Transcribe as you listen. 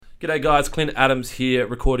G'day guys, Clint Adams here,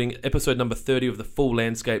 recording episode number 30 of The Full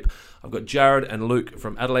Landscape. I've got Jarrad and Luke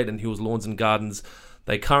from Adelaide and Hills Lawns and Gardens.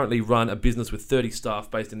 They currently run a business with 30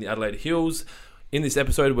 staff based in the Adelaide Hills. In this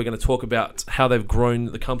episode, we're going to talk about how they've grown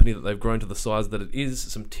the company, that they've grown to the size that it is,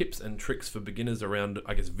 some tips and tricks for beginners around,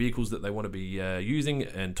 I guess, vehicles that they want to be using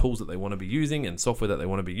and tools that they want to be using and software that they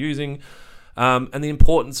want to be using. And the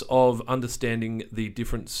importance of understanding the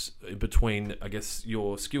difference between, I guess,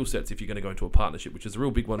 your skill sets if you're going to go into a partnership, which is a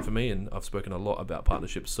real big one for me, and I've spoken a lot about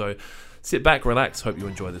partnerships. So sit back, relax, hope you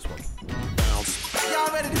enjoy this one.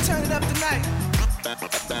 Y'all ready to turn it up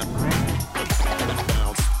tonight?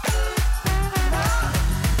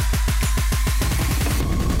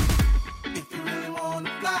 If you really want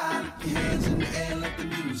to fly, put your hands in the air, let the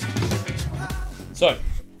music get you high. So,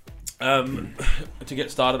 to get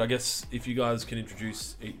started, I guess if you guys can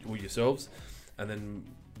introduce yourselves and then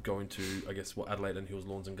go into, I guess, what Adelaide and Hills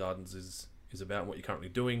Lawns and Gardens is about and what you're currently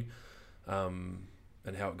doing,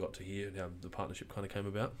 and how it got to here and how the partnership kind of came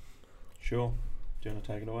about. Sure. Do you want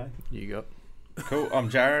to take it away? You got. Cool. I'm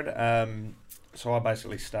Jarrad. So I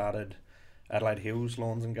basically started Adelaide Hills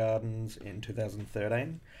Lawns and Gardens in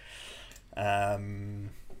 2013. I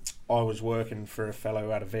was working for a fellow who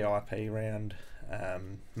had a VIP round,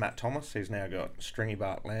 Matt Thomas. He's now got Stringy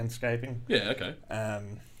Bark Landscaping. Yeah, okay.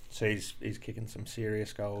 So he's kicking some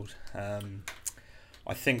serious goals.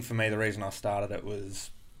 I think for me the reason I started it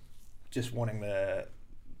was just wanting to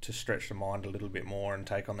stretch the mind a little bit more and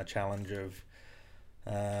take on the challenge of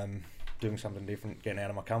doing something different, getting out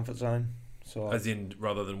of my comfort zone. So As in,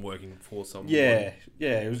 rather than working for someone. yeah,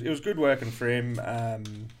 it was good working for him.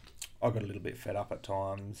 I got a little bit fed up at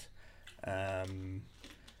times.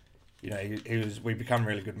 We become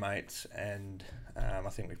really good mates, and I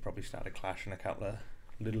think we probably started clashing a couple of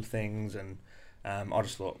little things, and I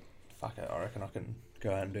just thought, fuck it, I reckon I can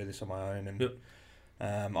go out and do this on my own. And Yep.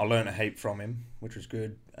 I learnt a heap from him, which was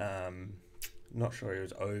good. Not sure he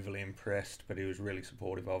was overly impressed, but he was really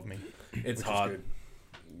supportive of me. It's which hard. is good.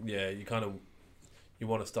 Yeah, you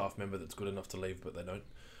want a staff member that's good enough to leave, but they don't.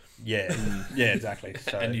 Yeah, yeah, exactly.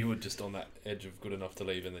 So, And you were just on that edge of good enough to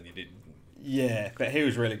leave, and then you didn't. yeah, but he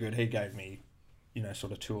was really good. He gave me,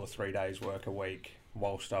 sort of 2 or 3 days work a week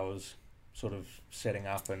whilst I was sort of setting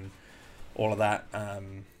up and all of that.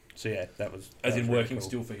 So yeah, that was As in really working cool.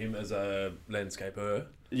 still for him as a landscaper.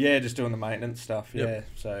 Yeah, just doing the maintenance stuff. Yep. Yeah.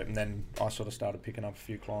 So and then I sort of started picking up a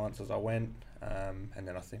few clients as I went, and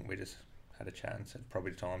then I think we just had a chat and said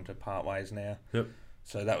probably time to part ways now. Yep.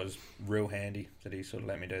 So that was real handy that he sort of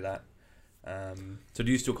let me do that. So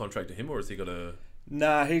do you still contract to him, or has he got a...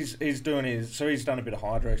 Nah, he's doing he's done a bit of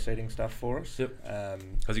hydro seeding stuff for us. Yep.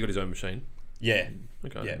 Has he got his own machine? Yeah.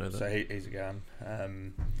 Okay, I Yeah, didn't know that. so he's a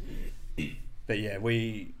gun. But yeah,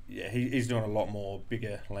 he's doing a lot more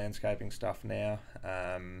bigger landscaping stuff now.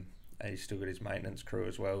 And he's still got his maintenance crew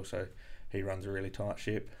as well, so he runs a really tight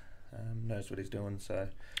ship, knows what he's doing. So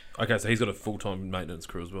Okay, so he's got a full-time maintenance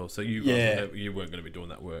crew as well. So you you weren't going to be doing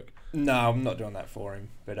that work. no, I'm not doing that for him.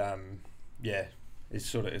 But yeah,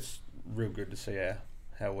 it's real good to see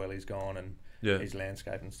how well he's gone, and Yeah. his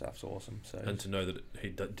landscaping stuff's awesome. So And to know that he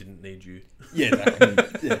didn't need you. yeah,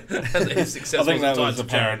 exactly. Yeah. And his success I think that wasn't tied was to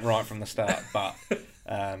apparent Jarrad. right from the start, but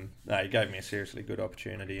no, he gave me a seriously good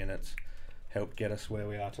opportunity, and it's helped get us where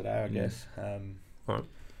we are today, I guess. Alright.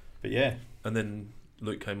 But yeah, And then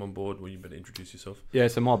Luke came on board. Well, you better introduce yourself. Yeah,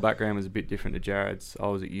 so my background was a bit different to Jarrad's. I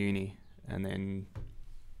was at uni, and then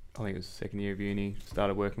I think it was the second year of uni,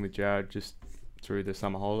 started working with Jarrad just through the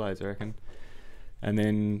summer holidays, I reckon. And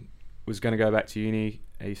then was going to go back to uni.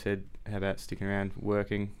 He said, how about sticking around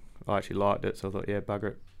working? I actually liked it, so I thought, yeah, bugger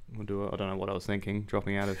it, we'll do it. I don't know what I was thinking,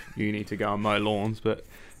 dropping out of uni to go and mow lawns, but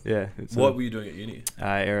yeah. It's What were you doing at uni?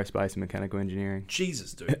 aerospace and mechanical engineering.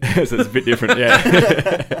 Jesus, dude. So it's a bit different, yeah.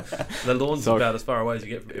 The lawn's So- about as far away as you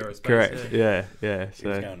get from aerospace. Correct, yeah. he was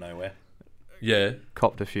So going nowhere. Yeah.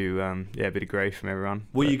 copped a few, a bit of grief from everyone.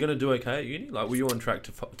 Were but- you going to do okay at uni? Like, were you on track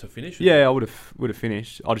to finish? Yeah, I would have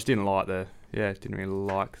finished. I just didn't like didn't really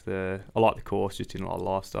like I liked the course, just didn't like the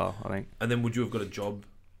lifestyle, I think. And then would you have got a job?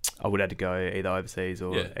 I would have to go either overseas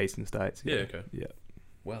or Yeah. eastern states. Yeah, okay. Yeah.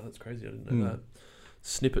 Wow, that's crazy. I didn't know Mm. that.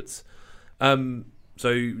 Snippets. So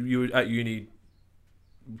you were at uni,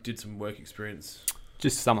 did some work experience.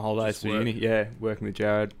 Just summer holidays Just for work. uni, yeah, working with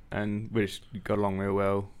Jarrad, and we just got along real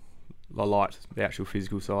well. I liked the actual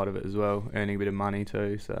physical side of it as well, earning a bit of money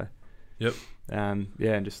too, so. Yep. And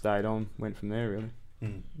just stayed on, went from there really.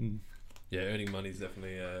 Mm. Yeah, earning money is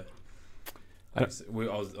definitely... I I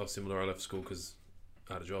was similar. I left school because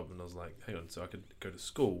I had a job, and I was like, hang on, so I could go to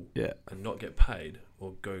school Yeah, and not get paid,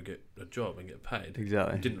 or go get a job and get paid.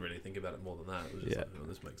 exactly. I didn't really think about it more than that. It was just Yeah. like, oh,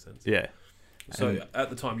 this makes sense. Yeah. So And- at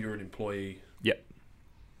the time you were an employee. Yep.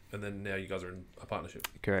 And then now you guys are in a partnership.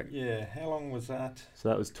 Correct. Yeah, how long was that? So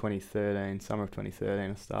that was 2013, summer of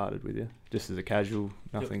 2013. I started with you, just as a casual,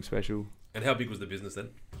 nothing special. And how big was the business then?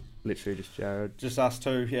 Literally just Jarrad. Just us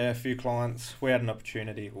two, yeah, a few clients. We had an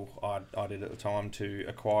opportunity, well, I did at the time, to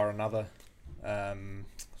acquire another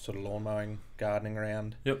sort of lawn mowing, gardening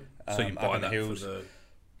around. Yep. So you up buy in the that hills. for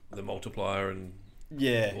the multiplier and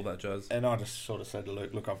Yeah, all that jazz. and I just sort of said to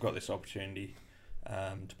Luke, look, I've got this opportunity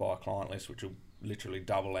to buy a client list, which will literally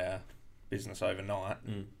double our business overnight.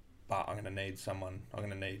 But I'm going to need someone. I'm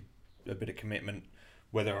going to need a bit of commitment.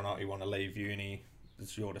 Whether or not you want to leave uni,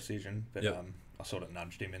 it's your decision. But Yep. I sort of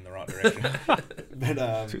nudged him in the right direction.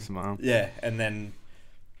 But Took some arm. yeah, and then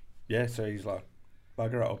so he's like,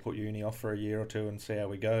 bugger it, I'll put uni off for a year or two and see how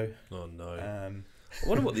we go. Oh no. I I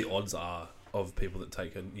wonder what the odds are of people that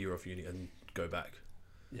take a year off uni and go back.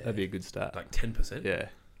 Yeah, That'd be a good start. Like 10%? Yeah.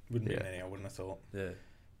 wouldn't be yeah. many, I wouldn't have thought. Yeah.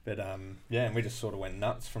 But and we just sort of went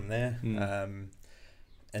nuts from there.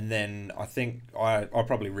 And then I think I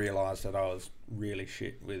probably realised that I was really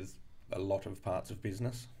shit with a lot of parts of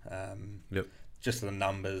business. Yep. Just the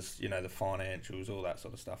numbers, the financials, all that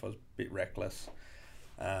sort of stuff. I was a bit reckless.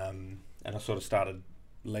 And I sort of started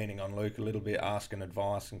leaning on Luke a little bit, asking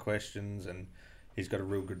advice and questions, and he's got a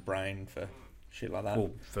real good brain for shit like that.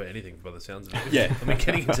 Well, for anything, by the sounds of it. Yeah. I mean,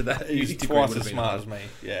 getting into that, He's uni degree twice would have as been smart hard. as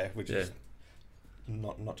me, which Yeah. is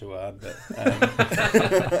not too hard, but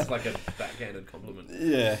It's like a backhanded compliment.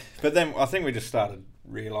 yeah. But then I think we just started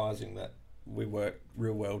realising that we work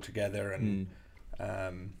real well together, and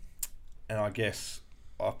I guess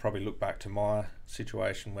I probably look back to my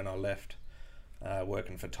situation when I left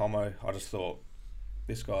working for Tomo. I just thought,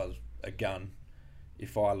 this guy's a gun.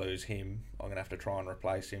 If I lose him, I'm going to have to try and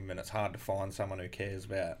replace him, and it's hard to find someone who cares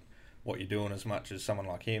about what you're doing as much as someone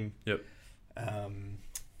like him. Yep.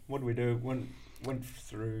 What did we do? Went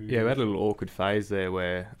through... Yeah, we had a little awkward phase there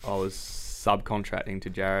where I was subcontracting to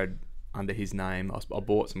Jarrad under his name. I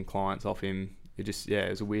bought some clients off him. It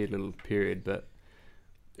was a weird little period, but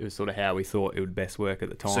it was sort of how we thought it would best work at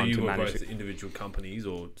the time. So you to were manage both it. individual companies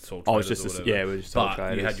or sole traders? I was just or whatever? we were just sole But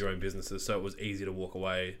traders. you had your own businesses, so it was easy to walk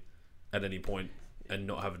away at any point and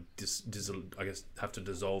not have have to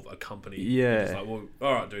dissolve a company. Yeah. It's like, well,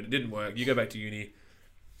 all right, dude, it didn't work. You go back to uni.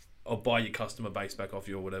 I'll buy your customer base back off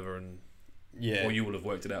you or whatever, and Yeah. or you will have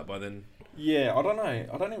worked it out by then. Yeah, I don't know.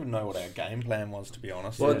 I don't even know what our game plan was, to be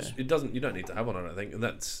honest. Well, Yeah. it doesn't. You don't need to have one, I don't think, and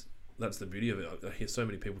that's the beauty of it. I hear so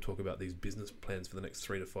many people talk about these business plans for the next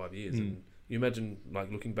 3 to 5 years, and you imagine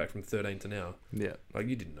like looking back from 13 to now. Yeah. Like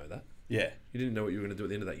you didn't know that. Yeah. You didn't know what you were going to do at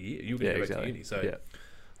the end of that year. You were going to go back to uni, so yeah.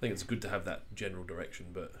 I think it's good to have that general direction,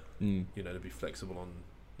 but to be flexible on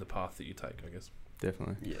the path that you take, I guess.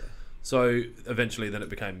 Definitely. Yeah. So eventually, then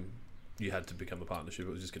you had to become a partnership. It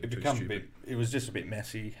was just getting too stupid. It was just a bit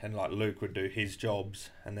messy, and like Luke would do his jobs,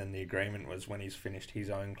 and then the agreement was when he's finished his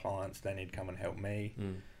own clients, then he'd come and help me.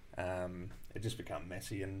 It just became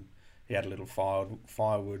messy, and he had a little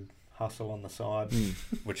firewood hustle on the side,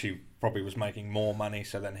 which he probably was making more money,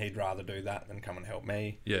 so then he'd rather do that than come and help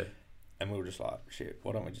me. Yeah. And we were just like, shit,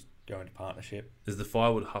 why don't we just go into partnership? Is the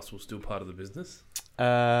firewood hustle still part of the business?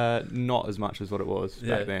 Not as much as what it was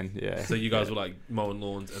back then. Yeah. So you guys were like mowing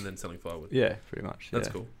lawns and then selling firewood. Yeah, pretty much. That's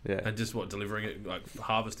yeah. cool. Yeah. And just delivering it, like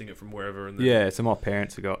harvesting it from wherever. And then Yeah. So my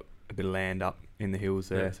parents have got a bit of land up in the hills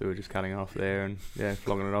there, Yeah. so we were just cutting it off there and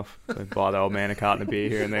flogging it off. So buy the old man a carton of beer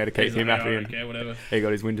here and there to keep He's him like, happy. "I And don't care, whatever. he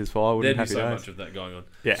got his winter's firewood There'd and be happy so days. much of that going on.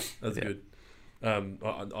 Yeah. That's Yeah. good. I'm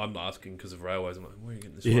not asking because of railways. I'm like, where are you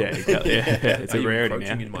getting this Yeah, from? exactly. Yeah. It's Are a you rarity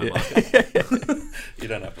encroaching now. in my Yeah. market? You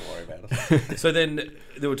don't have to worry about it. So then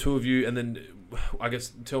there were two of you, and then I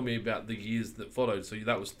guess tell me about the years that followed. So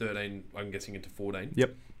that was 13, I'm guessing, into 14.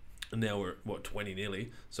 Yep. And now we're at 20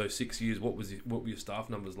 nearly. So 6 years. What were your staff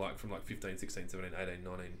numbers like from like 15, 16, 17, 18,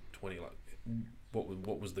 19, 20? Like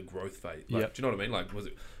what was the growth phase? Like, Yep. do you know what I mean? Like was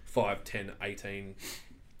it 5, 10, 18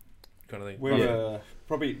 kind of thing? We were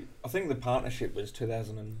probably, I think the partnership was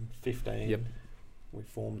 2015. Yep. We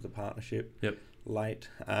formed the partnership. Yep. Late.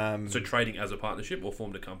 So trading as a partnership or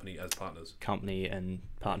formed a company as partners? Company and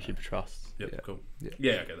partnership trusts. Yep, Yeah. cool. Yeah.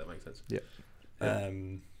 Yeah, okay, that makes sense.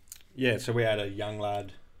 So we had a young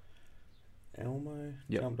lad, Elmo,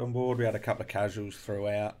 Yep. jumped on board. We had a couple of casuals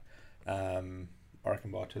throughout. I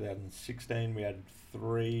reckon by 2016 we had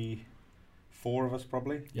 4 of us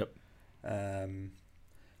probably. Yep. And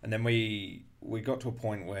then we got to a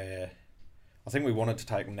point where I think we wanted to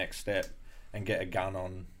take the next step and get a gun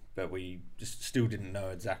on, but we just still didn't know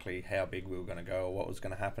exactly how big we were going to go or what was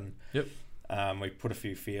going to happen. Yep. We put a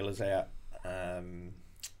few feelers out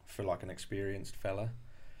for like an experienced fella.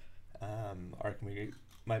 I reckon we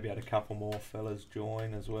maybe had a couple more fellas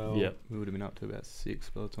join as well. Yeah, we would have been up to about 6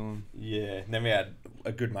 by the time. Yeah, and then we had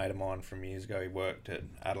a good mate of mine from years ago. He worked at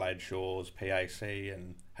Adelaide Shores PAC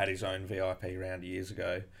and had his own VIP round years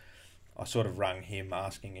ago. I sort of rung him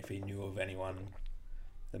asking if he knew of anyone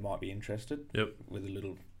that might be interested. Yep. With a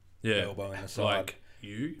little Yeah. elbow in the side. Like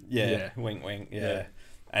you? Yeah, wink, wink, Yeah. yeah.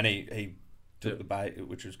 And he took Yep. the bait,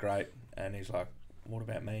 which was great. And he's like, what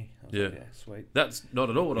about me? I was Yeah. like, yeah, sweet. That's not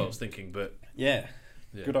at all what I was thinking, but Yeah,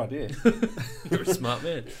 yeah. good idea. You're a smart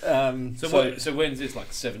man. So when's this,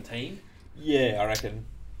 like 17? Yeah, I reckon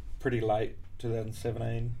pretty late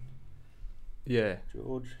 2017, Yeah.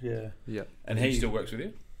 George, yeah. Yeah. And he still works with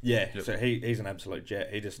you? Yeah, Yep. so he's an absolute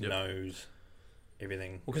jet. He just Yep. knows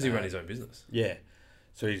everything. Well, because he ran his own business. Yeah,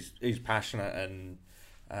 so he's passionate and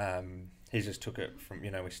he just took it from,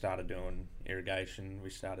 we started doing irrigation, we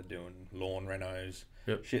started doing lawn renos,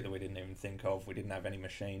 Yep. shit that we didn't even think of. We didn't have any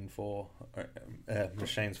machines for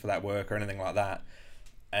that work or anything like that.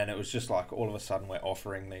 And it was just like all of a sudden we're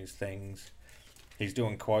offering these things. He's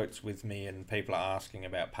doing quotes with me and people are asking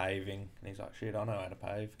about paving. And he's like, shit, I know how to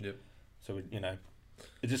pave. Yep. So,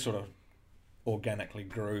 it just sort of organically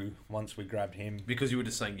grew once we grabbed him. Because you were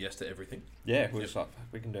just saying yes to everything. Yeah, we were Yep. just like,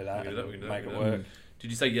 we can do that We can do that, we can do make that, it we can do work. Did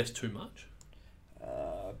you say yes too much?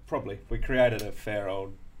 Probably. We created a fair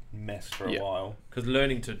old mess for Yeah. a while. Because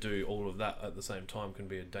learning to do all of that at the same time can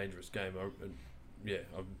be a dangerous game.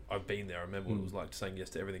 I've been there. I remember what it was like saying yes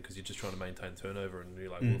to everything because you're just trying to maintain turnover, and you're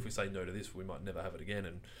like, well, if we say no to this, we might never have it again.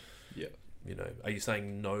 And Yeah. are you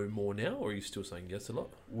saying no more now, or are you still saying yes a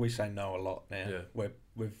lot? We say no a lot now. Yeah.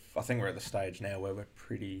 I think we're at the stage now where we're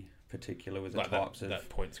pretty particular with the Like types that of.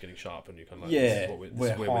 point's getting sharp, and you're kind of like, Yeah, this is what we're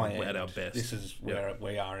we're at our high-end. best. This is where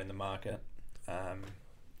we are in the market.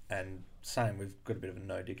 And same, we've got a bit of a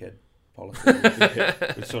no dickhead policy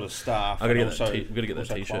with sort of staff. I gotta and get that. also- We've got to get that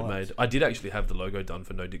also T-shirt clients. made. I did actually have the logo done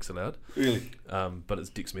for No Dicks Allowed, Really? but it's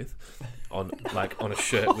Dick Smith on a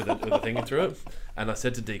shirt with a thing through it. And I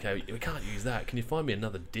said to DK, we can't use that. Can you find me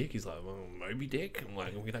another dick? He's like, well, Moby Dick. I'm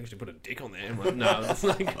like, we can actually put a dick on there. I'm like, no,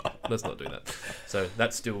 let's not do that. So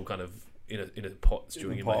that's still kind of in a pot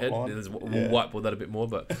stewing in my head. pipeline. We'll whiteboard that a bit more,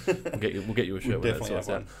 but we'll get you a shirt when that definitely sorts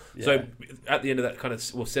have out. one. Yeah. So at the end of that kind of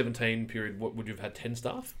 17 period, what would you have had 10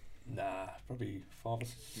 staff? Nah, probably 5 or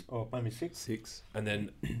 6, or maybe 6. 6. And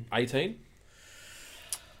then 18?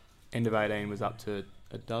 End of 18 was up to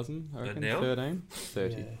a dozen, I reckon. now? 13?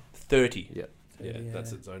 30. Yeah. 30. Yeah. Yeah,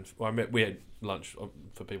 that's its own. Well, we had lunch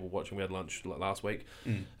for people watching. We had lunch last week,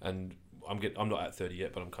 and I'm not at 30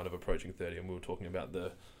 yet, but I'm kind of approaching 30. And we were talking about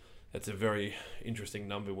it's a very interesting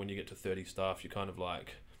number when you get to 30 staff. You kind of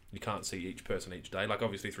like you can't see each person each day. Like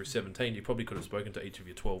obviously through 17, you probably could have spoken to each of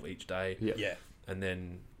your 12 each day. Yeah. Yeah. And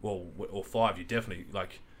then or 5, you definitely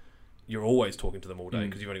you're always talking to them all day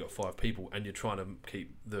because you've only got 5 people, and you're trying to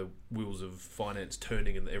keep the wheels of finance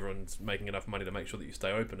turning, and everyone's making enough money to make sure that you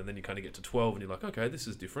stay open. And then you kind of get to 12, and you're like, okay, this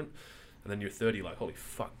is different. And then you're 30, like, holy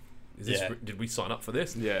fuck, is this? Did we sign up for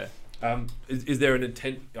this? Yeah. Is there an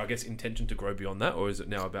intention to grow beyond that, or is it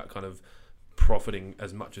now about kind of profiting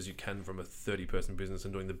as much as you can from a 30-person business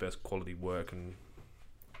and doing the best quality work? And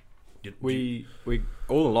We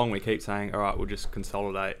all along we keep saying, all right, we'll just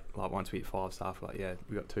consolidate. Like once we hit 5 staff, like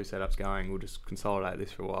we've got 2 setups going. We'll just consolidate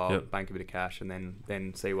this for a while, Yep. bank a bit of cash, and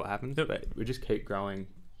then see what happens. Yep. But we just keep growing.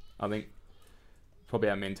 I think probably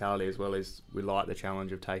our mentality as well is we like the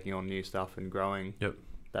challenge of taking on new stuff and growing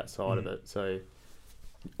that side of it. So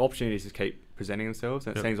opportunities just keep presenting themselves,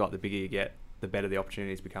 and it seems like the bigger you get, the better the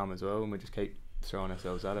opportunities become as well. And we just keep throwing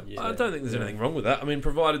ourselves at it. Yeah. I don't think there's anything wrong with that. I mean,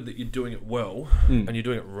 provided that you're doing it well and you're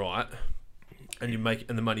doing it right, and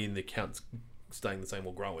the money in the account's staying the same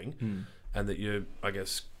or growing, and that you're, I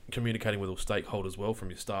guess, communicating with all stakeholders well, from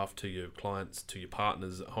your staff to your clients to your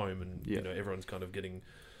partners at home, and everyone's kind of getting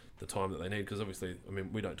the time that they need. Because obviously, I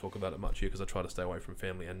mean, we don't talk about it much here because I try to stay away from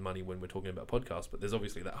family and money when we're talking about podcasts. But there's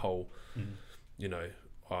obviously that whole,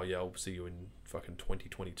 oh yeah, I'll see you in fucking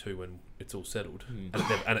 2022 when it's all settled,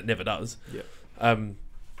 and it never does. Yeah.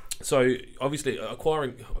 So obviously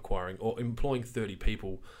acquiring or employing 30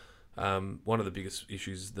 people, one of the biggest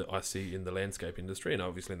issues that I see in the landscape industry, and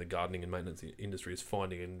obviously in the gardening and maintenance industry, is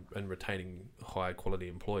finding and retaining high quality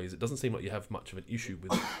employees. It doesn't seem like you have much of an issue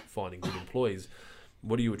with finding good employees.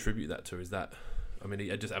 What do you attribute that to? Is that, I mean, are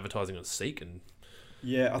you just advertising on Seek, and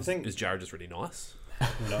Yeah, I think... is Jarrad just really nice?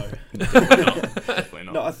 No. Definitely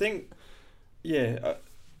not. No, I think,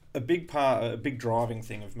 a big driving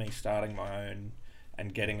thing of me starting my own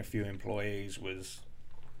and getting a few employees was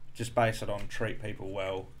just base it on treat people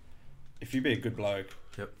well. If you be a good bloke,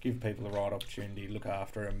 give people the right opportunity, look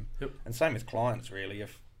after them, and same with clients really.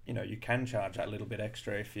 If you can charge that little bit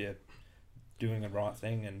extra if you doing the right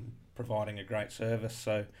thing and providing a great service.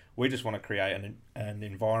 So we just want to create an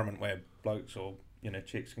environment where blokes or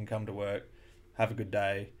chicks can come to work, have a good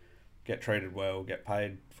day, get treated well, get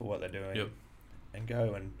paid for what they're doing, and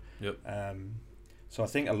go. And so I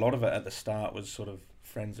think a lot of it at the start was sort of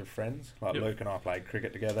friends of friends. Like Luke and I played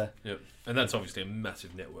cricket together. Yep, and that's obviously a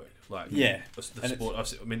massive network. Like yeah, the sport.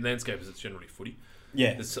 I mean, landscapers, it's generally footy.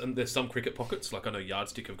 Yeah, there's some cricket pockets. Like I know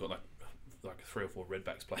Yardstick have got like 3 or 4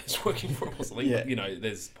 Redbacks players working for them or something. Yeah. But,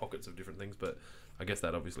 there's pockets of different things, but I guess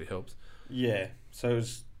that obviously helps. Yeah, so it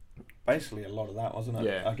was basically a lot of that, wasn't it?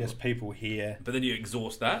 Yeah. I guess people here. But then you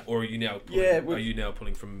exhaust that, or are you now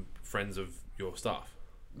pulling from friends of your staff?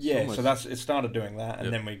 Yeah, so it started doing that,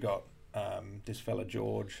 and then we got this fella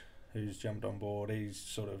George, who's jumped on board. He's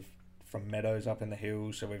sort of from Meadows up in the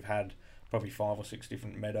hills, so we've had probably 5 or 6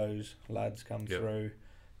 different Meadows lads come through,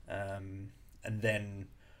 and then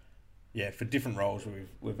for different roles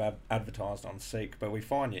we've advertised on Seek, but we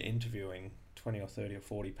find you're interviewing 20 or 30 or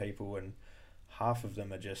 40 people, and half of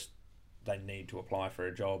them are just they need to apply for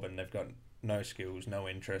a job and they've got no skills, no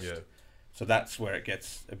interest. Yeah. So that's where it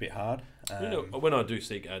gets a bit hard. When I do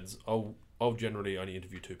Seek ads, I'll generally only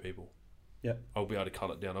interview 2 people. Yeah, I'll be able to cut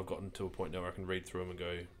it down. I've gotten to a point now where I can read through them and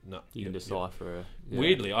go, no. You can decipher. Yeah.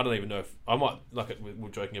 Weirdly, I don't even know if I might, like we were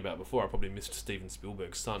joking about before, I probably missed Steven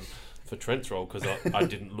Spielberg's son for Trent's role because I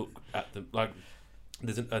didn't look at them. Like,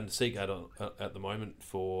 there's a Seek ad at the moment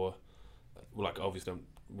for, like, obviously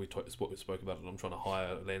we spoke about it. I'm trying to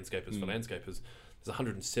hire landscapers for landscapers. There's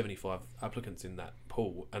 175 applicants in that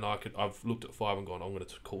pool, and I've looked at 5 and gone, I'm going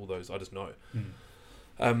to call those. I just know.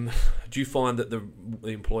 Do you find that the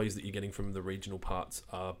employees that you're getting from the regional parts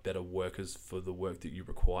are better workers for the work that you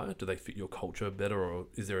require? Do they fit your culture better, or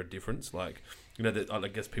is there a difference? Like, I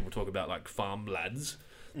guess people talk about like farm lads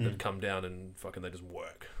that come down and fucking they just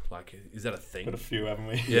work. Like, is that a thing? Got a few, haven't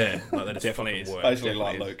we? Yeah, like they just definitely is. Work. Basically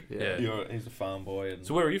like Luke. Yeah. He's a farm boy.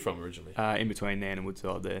 So where are you from originally? In between Nan and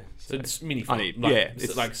Woodside there. So it's mini farm.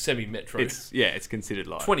 It's like semi-metro. It's considered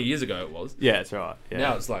like 20 years ago it was. Yeah, that's right. Yeah.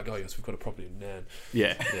 Now it's like, oh yes, we've got a property in Nan.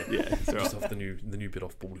 Yeah, that's right. Just off the new bit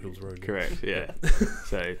off Bald Hills Road. Correct. Yeah.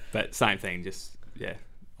 So, but same thing, just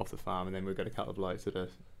off the farm, and then we've got a couple of blokes that are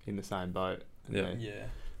in the same boat. Yeah.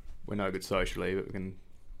 We're no good socially, but we can.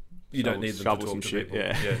 You don't need them to talk to people.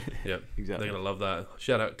 Yeah. Exactly. They're gonna love that.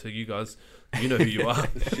 Shout out to you guys. You know who you are.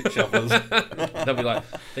 Shit shovelers. They'll be like,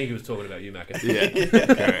 I think he was talking about you, Macca.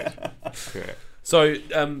 Yeah. Correct. So,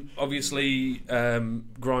 obviously,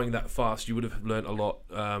 growing that fast, you would have learnt a lot.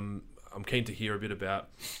 I'm keen to hear a bit about,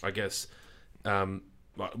 I guess,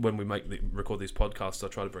 like when we record these podcasts, I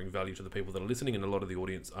try to bring value to the people that are listening, and a lot of the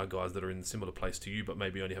audience are guys that are in a similar place to you, but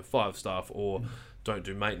maybe only have 5 staff or don't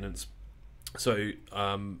do maintenance. So,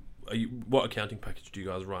 what accounting package do you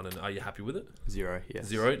guys run, and are you happy with it? 0, yes.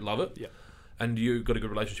 0, love it? Yeah. And you got a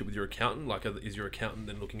good relationship with your accountant? Like, is your accountant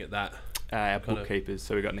then looking at that? Our bookkeepers,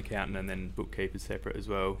 so we've got an accountant and then bookkeepers separate as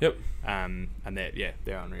well. Yep. And they're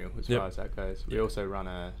unreal as far as that goes. We also run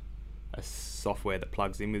a software that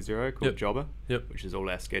plugs in with 0 called Jobber, which is all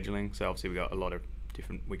our scheduling. So obviously we've got a lot of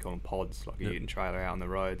different, we call them pods, like a ute and trailer out on the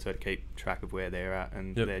road, so to keep track of where they're at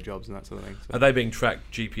and their jobs and that sort of thing. So are they being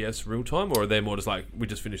tracked GPS real time, or are they more just like, we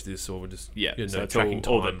just finished this, or we're just so tracking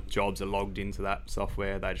all the jobs are logged into that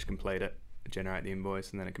software, they just complete it, generate the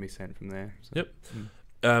invoice, and then it can be sent from there.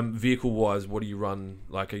 So, vehicle wise, what do you run?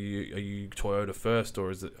 Like, are you Toyota first,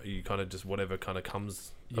 or are you kind of just whatever kind of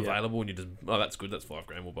comes available, and you just, that's good, that's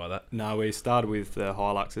 $5,000, we'll buy that? No, we started with the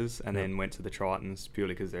Hiluxes and then went to the Tritons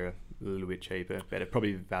purely because they're a little bit cheaper, better,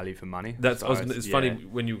 probably value for money. It's funny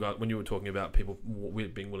when you were talking about people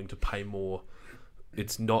being willing to pay more.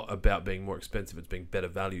 It's not about being more expensive; it's being better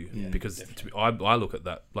value. Because I look at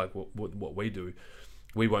that like what we do.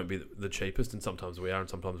 We won't be the cheapest, and sometimes we are, and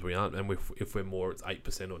sometimes we aren't. And if we're more, it's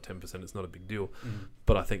 8% or 10%. It's not a big deal.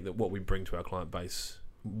 But I think that what we bring to our client base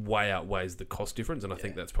way outweighs the cost difference, and I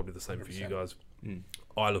think that's probably the same 100%. For you guys.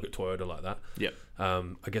 I look at Toyota like that. Yep.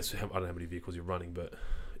 I guess I don't know how many vehicles you're running, but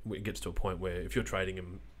it gets to a point where if you're trading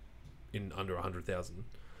them in under 100,000,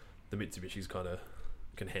 the Mitsubishi's kind of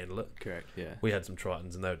can handle it. Correct. Yeah. We had some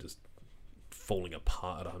Tritons, and they were just falling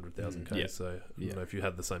apart at 100,000 k. So I don't know if you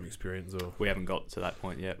had the same experience, or we haven't got to that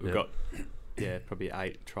point yet. We've got probably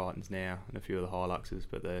 8 Tritons now and a few of the Hiluxes,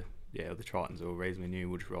 but the Tritons are all reasonably new.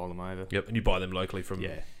 We'll just roll them over. Yep, and you buy them locally from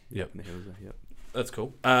in the hills. Yep, that's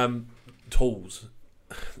cool. Tools,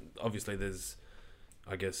 obviously there's,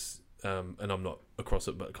 I guess, and I'm not across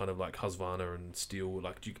it, but kind of like Husqvarna and Steel.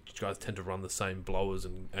 Like, do you guys tend to run the same blowers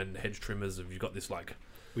and hedge trimmers? Have you got this like?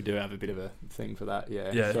 We do have a bit of a thing for that,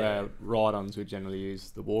 So our ride-ons, we generally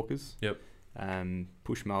use the Walkers. Yep.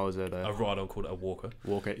 Push mowers are the A ride-on called a walker.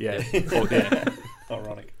 walker. Yeah.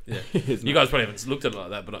 Ironic. Yeah. Isn't You it? guys probably haven't looked at it like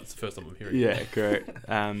that, but it's the first time I'm hearing it. Yeah, correct.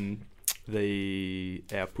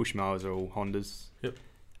 Our push mowers are all Hondas. Yep.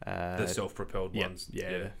 The self-propelled yeah, ones.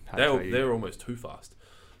 yeah, They're almost too fast.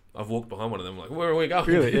 I've walked behind one of them like, where are we going?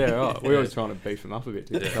 Really? Yeah, right. We're always trying to beef them up a bit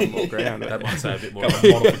to get some more ground. That might say a bit more. Couple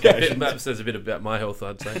of modifications. That says a bit about my health,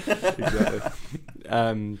 I'd say. Exactly.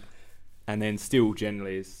 And then still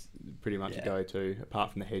generally is pretty much Yeah. a go-to.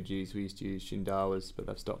 Apart from the hedgies, we used to use Shindawas, but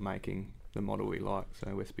they've stopped making the model we like, so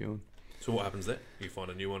Westbjorn. So what happens there? You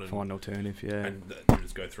find a new one and, Find an alternative, yeah. and you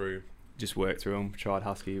just go through. Just work through them. Tried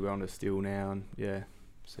Husky, we're on to Steel now, and yeah,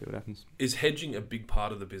 see what happens. Is hedging a big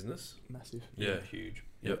part of the business? Massive. Yeah. Huge.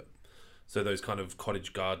 Yep. So those kind of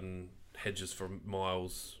cottage garden hedges for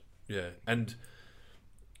miles. Yeah. And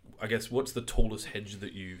I guess what's the tallest hedge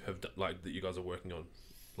that you have that you guys are working on?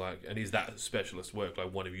 Like, and is that specialist work?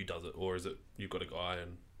 Like one of you does it, or is it you've got a guy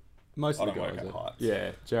and Most I of the don't work guys at are. heights.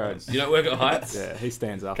 Yeah, Jared's. you don't work at heights? Yeah, he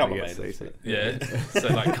stands up Couple and he of gets metres, decent. Yeah. So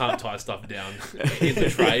like can't tie stuff down in the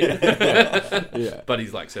tray. Yeah, But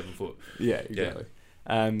he's like 7 foot. yeah, exactly.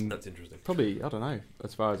 That's interesting. Probably, I don't know,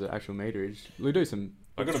 as far as the actual meterage. We do some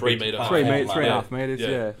Like We've got a 3 big metre. platform 3.5 ladder. meters, Yeah.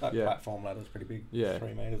 yeah. That Yeah. platform ladder's pretty big. Yeah.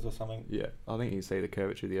 3 metres or something. Yeah, I think you can see the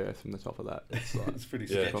curvature of the earth from the top of that. It's like It's pretty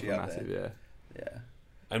Yeah. sketchy proper out massive, there. yeah. Yeah.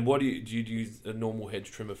 And what do you use a normal hedge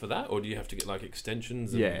trimmer for that, or do you have to get like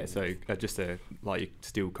extensions? And Yeah, so just a like your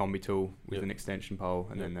steel combi tool with Yep. an extension pole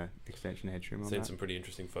and Yep. then the extension head trim on seen that. some pretty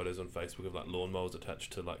interesting photos on Facebook of like lawnmowers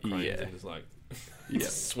attached to like cranes Yeah. and just like Yeah.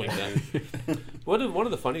 swing that. One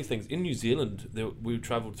of the funniest things in New Zealand, we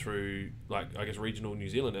travelled through like I guess regional New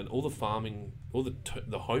Zealand, and all the farming, all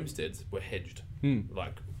the homesteads were hedged,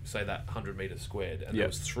 like say that 100 metres squared, and there Yep.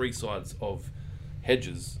 was 3 sides of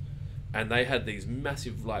hedges. And they had these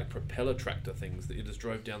massive, like, propeller tractor things that you just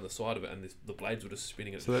drove down the side of it, and the blades were just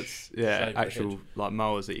spinning. So that's actual like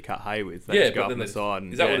mowers that you cut hay with. They Yeah, just go but up then on the they- side.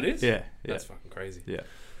 And, is that yeah, what it is? Yeah, yeah, That's fucking crazy. yeah.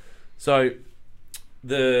 So,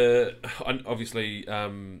 obviously,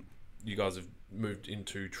 you guys have moved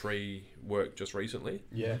into tree work just recently.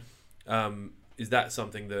 Yeah. Is that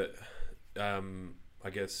something that I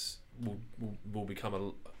guess will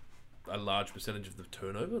become a large percentage of the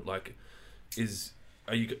turnover? Like,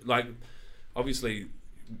 are you like, obviously,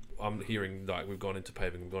 I'm hearing like we've gone into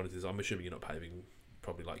paving, we've gone into this. I'm assuming you're not paving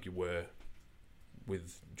probably like you were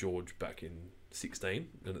with George back in 16,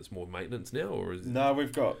 and it's more maintenance now, or is No,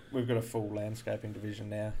 we've got a full landscaping division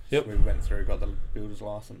now. Yep. So we went through, got the builder's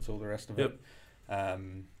license, all the rest of Yep. it.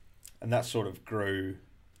 And that sort of grew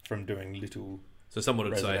from doing little, So someone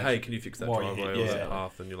would say, residential. "Hey, can you fix that Why you driveway hit- or that yeah.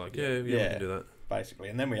 path?" And you're like, "Yeah, we Yeah. can do that." basically.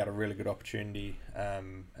 And then we had a really good opportunity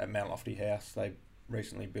at Mount Lofty House. They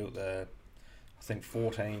recently built I think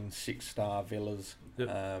 14 6-star villas.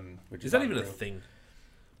 Yep. Which Is that even a unreal. thing?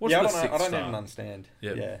 What's Yeah, I the don't know. I don't 6-star? even understand.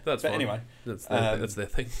 Yeah, Yeah, that's but fine. anyway, That's that's their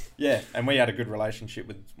thing. yeah. And we had a good relationship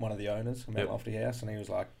with one of the owners of Mount Yep. Lofty House, and he was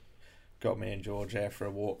like, got me and George out for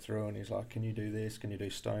a walk through, and he's like, "Can you do this? Can you do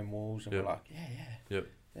stone walls?" And Yep. we're like, Yep.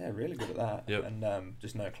 yeah, really good at that." Yep. And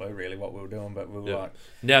just no clue really what we were doing, but we were Yep. like,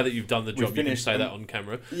 Now that you've done the We job, you can finished say them. that on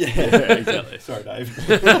camera. yeah, exactly. Sorry, Dave.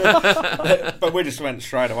 But we just went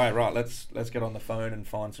straight away. Right, let's get on the phone and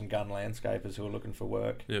find some gun landscapers who are looking for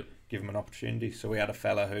work. Yep. Give them an opportunity. So we had a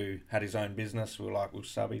fella who had his own business. We were like, "We'll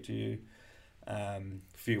subby to you." A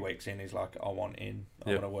few weeks in, he's like, "I want in.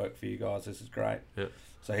 I Yep. want to work for you guys. This is great." Yep.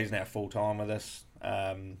 So he's now full time with us.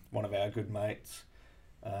 One of our good mates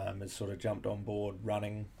has sort of jumped on board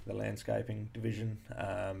running the landscaping division.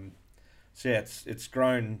 So yeah, it's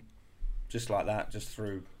grown just like that, just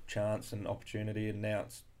through chance and opportunity, and now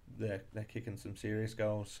they're kicking some serious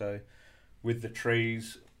goals. So with the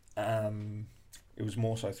trees, it was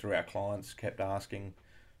more so through our clients kept asking,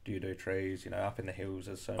 "Do you do trees? You know, up in the hills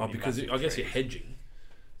there's so many." Because massive I guess trees." you're hedging,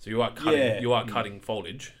 so you are cutting. Yeah. You are cutting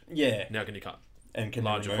foliage. Yeah, Now can you cut? and can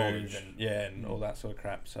larger remove foliage. and all that sort of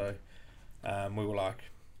crap. So we were like,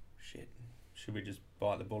 "Shit, should we just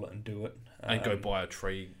bite the bullet and do it?" And go buy a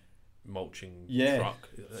tree mulching Yeah. truck.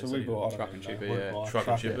 So we bought Truck and chipper, yeah. truck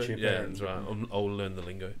and chipper. Yeah, that's right. I'll learn the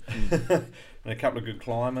lingo. and a couple of good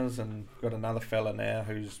climbers, and got another fella now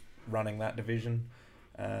who's running that division.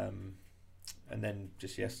 And then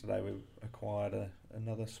just yesterday we acquired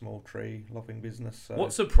another small tree lopping business. So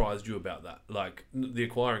What surprised you about that? Like the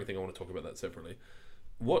acquiring thing, I want to talk about that separately.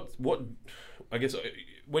 What I guess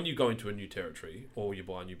when you go into a new territory or you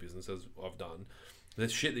buy a new business, as I've done,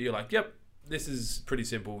 there's shit that you're like, yep, this is pretty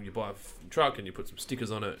simple. You buy a truck and you put some stickers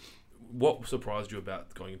on it. What surprised you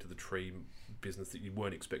about going into the tree business that you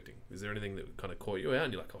weren't expecting? Is there anything that kind of caught you out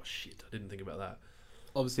and you're like, oh shit, I didn't think about that?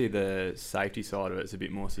 obviously the safety side of it's a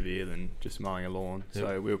bit more severe than just mowing a lawn. Yep.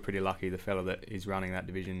 So we were pretty lucky. The fella that is running that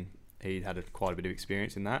division, he had quite a bit of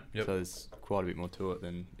experience in that. Yep. So there's quite a bit more to it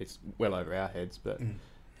than it's well over our heads. But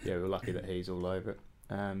yeah, we were lucky that he's all over it.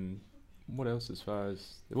 What else as far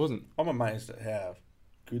as it wasn't? I'm amazed at how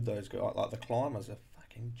good those guys, like the climbers, are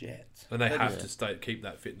fucking jets. And they They're have just- to keep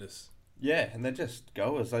that fitness. Yeah, and they're just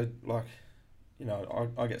goers. They like, you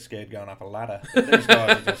know, I get scared going up a ladder. But these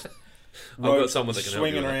guys are just I've got someone that can help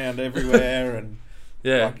you swinging with that. around everywhere, and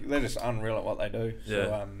Yeah. like, they're just unreal at what they do. Yeah.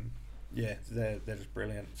 So yeah, they're just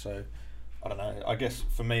brilliant. So I don't know. I guess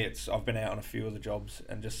for me, I've been out on a few of the jobs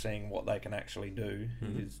and just seeing what they can actually do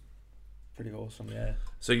is pretty awesome. Yeah.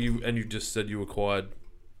 So you just said you acquired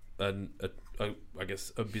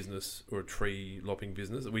a business or a tree lopping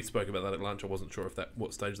business. We spoke about that at lunch. I wasn't sure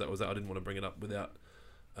what stage that was at. I didn't want to bring it up without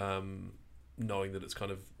knowing that it's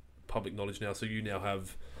kind of public knowledge now. So you now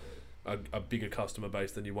have a bigger customer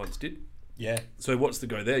base than you once did. Yeah. So what's the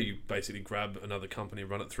go there? You basically grab another company,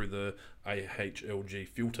 run it through the AHLG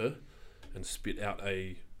filter, and spit out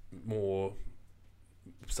a more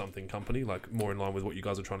something company, like more in line with what you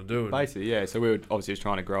guys are trying to do. And Basically, yeah. So we were obviously just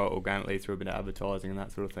trying to grow it organically through a bit of advertising and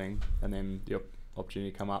that sort of thing. And then the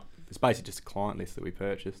opportunity come up. It's basically just a client list that we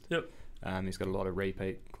purchased. Yep. He's got a lot of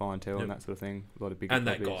repeat clientele Yep. and that sort of thing. A lot of big and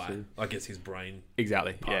that guy, I guess his brain.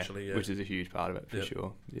 Exactly. Partially, yeah. Which is a huge part of it for Yep.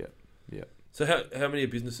 sure. Yeah. Yeah. So how many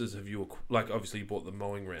businesses have you obviously you bought the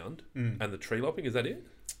mowing round and the tree lopping? Is that it?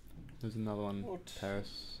 There's another one. What?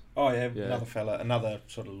 Paris. Oh yeah, Yeah. another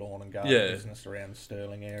sort of lawn and garden Yeah. business around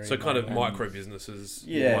Stirling area. So kind of mainly. micro businesses,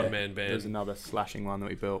 Yeah. one man There's band. another slashing one that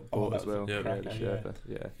we bought that as was well. a Yeah. the cracker, Sherpa.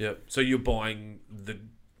 Yeah. Yeah. So you're buying the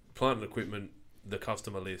plant and equipment, the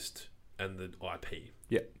customer list, and the IP.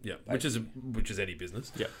 Yeah. Yeah. Which is any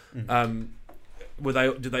business. Yeah.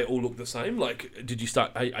 Did they all look the same? Like, did you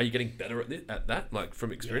start? Are you getting better at that? Like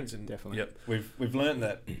from experience? And definitely. Yep. We've learned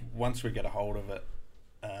that once we get a hold of it,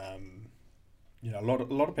 you know, a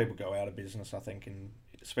lot of people go out of business. I think,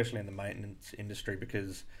 especially in the maintenance industry,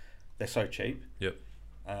 because they're so cheap. Yep.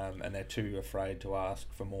 And they're too afraid to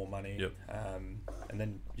ask for more money. Yep. And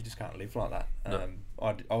then you just can't live like that. No.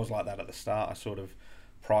 I was like that at the start. I sort of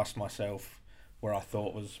priced myself where I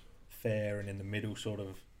thought was fair and in the middle sort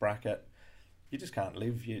of bracket. You just can't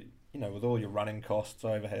live. You know, with all your running costs,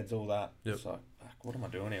 overheads, all that. Yep. It's like, fuck, what am I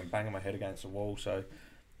doing here? I'm banging my head against the wall. So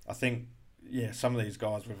I think, yeah, some of these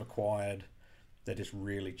guys we've acquired, they're just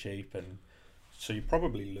really cheap, and so you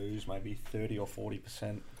probably lose maybe 30 or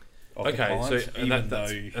 40% of the Okay. clients, So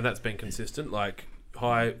even that's been consistent. Like,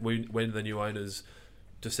 when the new owners,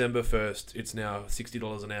 December 1st, it's now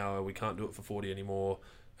 $60 an hour. We can't do it for 40 anymore.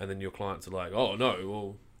 And then your clients are like, oh no,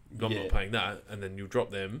 well, I'm Yeah. not paying that. And then you drop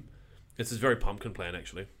them. It's this very pumpkin plan,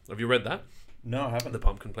 actually. Have you read that? No, I haven't. The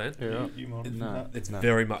pumpkin plan? Yeah. You might have No. done that. It's No.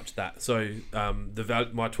 very much that. So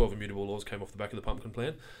my 12 immutable laws came off the back of the pumpkin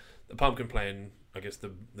plan. The pumpkin plan, I guess the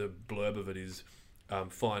blurb of it is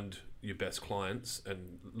find your best clients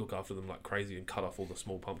and look after them like crazy and cut off all the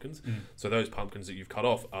small pumpkins. So those pumpkins that you've cut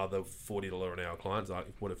off are the $40 an hour clients, like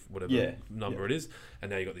whatever Yeah. number it is.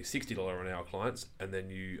 And now you've got these $60 an hour clients, and then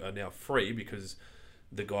you are now free because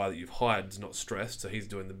the guy that you've hired is not stressed, so he's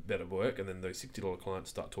doing the better work, and then those $60 clients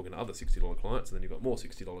start talking to other $60 clients, and then you've got more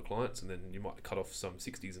 $60 clients, and then you might cut off some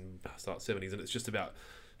 60s and start 70s, and it's just about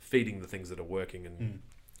feeding the things that are working. And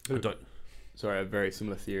I don't. Sorry, a very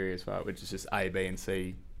similar theory as far, which is just A, B, and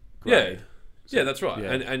C. Yeah, grade. yeah, that's right.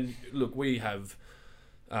 Yeah. And look, we have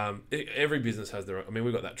every business has their own. I mean,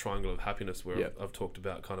 we've got that triangle of happiness where Yep. I've talked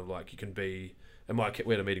about kind of like you can be. And we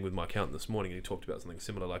had a meeting with my accountant this morning, and he talked about something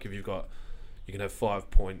similar. Like if you can have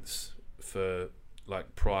 5 points for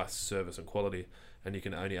like price, service, and quality, and you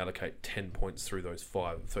can only allocate 10 points through those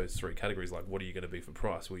three categories. Like, what are you going to be for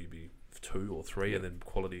price? Will you be 2 or 3, and then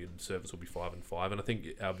quality and service will be 5 and 5. And I think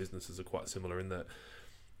our businesses are quite similar in that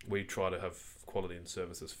we try to have quality and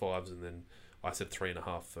service as 5s, and then I said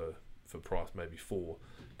 3.5 for price, maybe 4,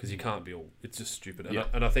 because you can't be all. It's just stupid.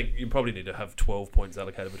 And I think you probably need to have 12 points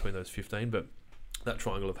allocated between those 15. But that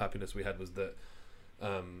triangle of happiness we had was that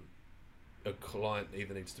a client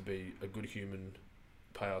either needs to be a good human,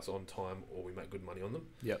 pay us on time, or we make good money on them.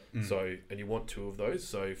 Yep. So, and you want 2 of those.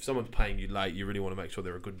 So if someone's paying you late, you really want to make sure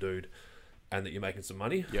they're a good dude and that you're making some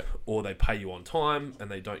money. Yep. Or they pay you on time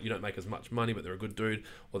and you don't make as much money, but they're a good dude,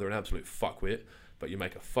 or they're an absolute fuckwit, but you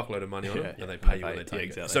make a fuckload of money on them and they pay you when they take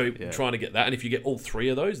exactly. it. So Yeah. trying to get that, and if you get all 3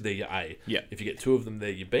 of those, they're your A. Yep. If you get 2 of them, they're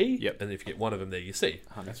your B. Yep. And if you get 1 of them, they're your C.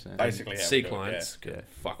 100%. Basically, how C we do it, clients yeah. can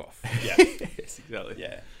fuck off. Yeah, Yes, exactly.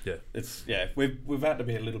 yeah, Yeah. It's We've had to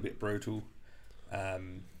be a little bit brutal. It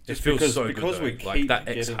Just feels so because good, we though. Like keep that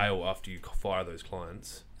getting- exhale after you fire those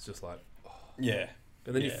clients. It's just like, Yeah,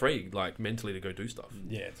 and then Yeah. you're free, like mentally, to go do stuff.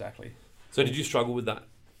 Yeah, exactly. So did you struggle with that,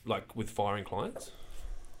 like with firing clients?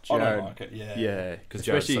 I Jarrad, don't like it. Yeah. yeah, 'Cause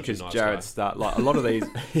Jarrad's especially such a because nice Jarrad guy. start like a lot of these.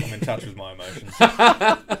 I'm in touch with my emotions.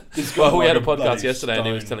 Well, we had a like a podcast bloody yesterday, and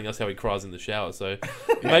he was stone. telling us how he cries in the shower. So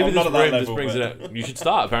maybe I'm this not at that room just level, brings but- it out. You should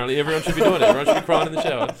start. Apparently, everyone should be doing it. Everyone should be crying in the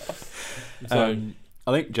shower. So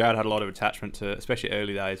I think Jarrad had a lot of attachment to, especially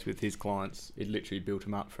early days with his clients. It literally built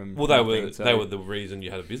him up from. well, they nothing, were so- they were the reason you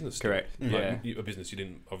had a business. still. correct. Mm. Like, Yeah, a business you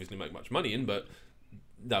didn't obviously make much money in, but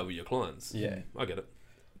they were your clients. Yeah. I get it.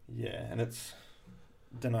 Yeah, and that's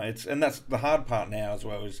the hard part now as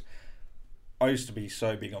well. Is I used to be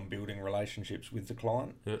so big on building relationships with the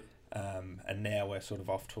client, Yeah. and now we're sort of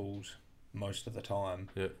off tools most of the time.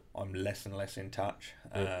 Yeah. I'm less and less in touch.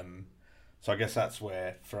 Yeah. So I guess that's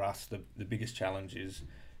where for us the biggest challenge is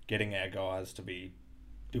getting our guys to be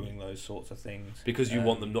doing those sorts of things. Because you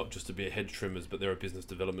want them not just to be a hedge trimmers, but they're a business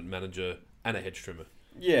development manager and a hedge trimmer,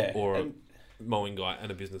 Yeah, or and- a mowing guy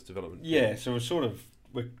and a business development. yeah. So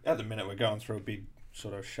we're at the minute we're going through a big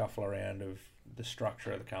sort of shuffle around of the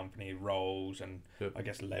structure of the company, roles, and Yep. I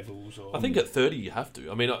guess levels. Or I think at 30 you have to.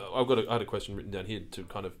 I mean, I had a question written down here to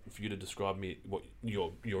kind of for you to describe me what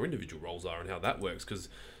your individual roles are and how that works, because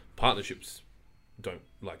partnerships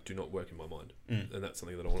do not work in my mind, and that's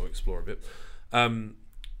something that I want to explore a bit.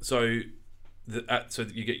 So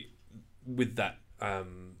that you get with that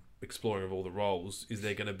exploring of all the roles. Is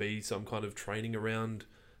there going to be some kind of training around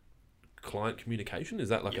client communication? Is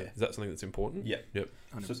that Yeah. is that something that's important? Yeah. Yep.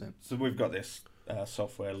 100%. So we've got this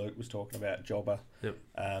software Luke was talking about, Jobber, Yep.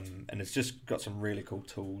 and it's just got some really cool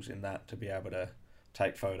tools in that to be able to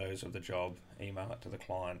take photos of the job, email it to the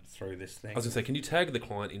client through this thing. I was going to say, can you tag the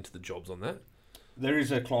client into the jobs on that? There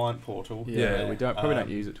is a client portal. Yeah, we probably don't Um,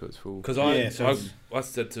 use it to its full. Because I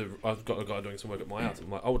said to, I've got a guy doing some work at my house. I'm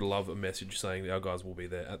like, I would love a message saying our guys will be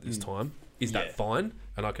there at this time. Is that Yeah. fine?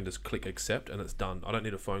 And I can just click accept and it's done. I don't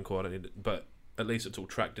need a phone call. I don't need it, but at least it's all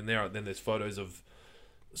tracked in there. And then there's photos of,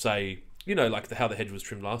 say, like how the hedge was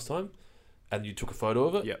trimmed last time, and you took a photo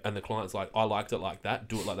of it, Yep. and the client's like, I liked it like that.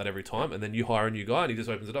 Do it like that every time. And then you hire a new guy and he just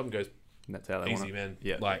opens it up and goes, And that's how they easy, want it. man.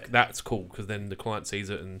 Yeah. That's cool, because then the client sees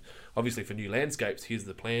it, and obviously for new landscapes, here's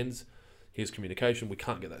the plans, here's communication. We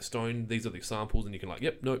can't get that stone. These are the samples, and you can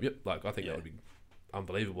yep. Like, I think Yeah. that would be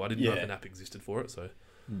unbelievable. I didn't know if Yeah. an app existed for it. So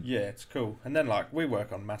Yeah, it's cool. And then we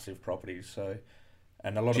work on massive properties, so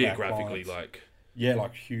and a lot of our geographically, clients,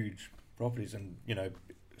 like huge properties, and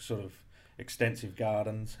sort of extensive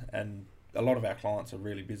gardens, and a lot of our clients are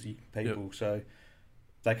really busy people, so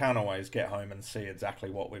they can't always get home and see exactly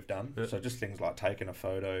what we've done. Yep. So just things like taking a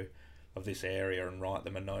photo of this area and write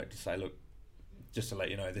them a note to say, look, just to let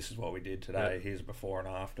you know, this is what we did today. Yep. Here's before and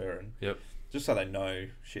after, and Yep. just so they know,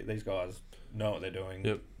 shit, these guys know what they're doing.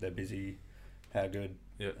 Yep. They're busy. How good.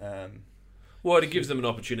 Yep. Um, well, it gives them an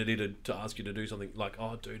opportunity to ask you to do something like,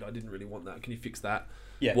 oh, dude, I didn't really want that. Can you fix that?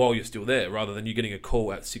 yeah. While you're still there, rather than you getting a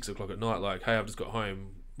call at 6 o'clock at night, like, hey, I've just got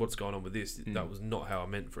home. What's going on with this? That was not how I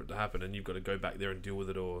meant for it to happen, and you've got to go back there and deal with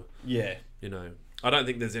it, or Yeah. I don't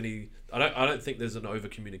think there's any. I don't think there's an over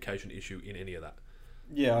communication issue in any of that.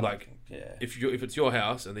 Yeah. If it's your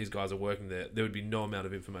house and these guys are working there, there would be no amount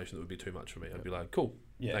of information that would be too much for me. I'd be like, cool,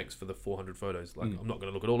 Yeah. thanks for the 400 photos. Like, I'm not going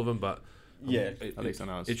to look at all of them, but Yeah. it, At least I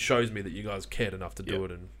know. it shows me that you guys cared enough to do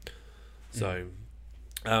Yep. it, and so.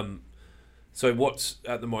 So what's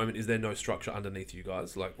at the moment? Is there no structure underneath you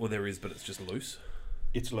guys? Like, well, there is, but it's just loose.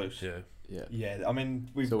 It's loose. Yeah. Yeah. Yeah, I mean,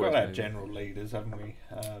 we've It's always got our been. general leaders, haven't we?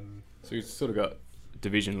 So we've sort of got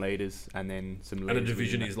division leaders and then some leaders. And a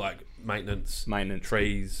division within is like maintenance, maintenance,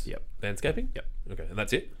 trees, Yep. landscaping. Yep. Okay, and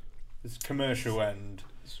that's it. It's commercial and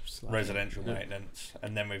Slash- residential Yeah. maintenance,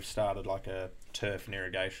 and then we've started like a turf and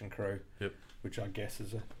irrigation crew, Yep. which I guess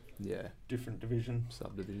is a Yeah. different division.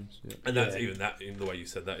 Subdivisions. Yeah. And that's Yeah. even that in the way you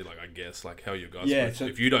said that. Like, I guess, like, how are your guys? Yeah, supposed to, so-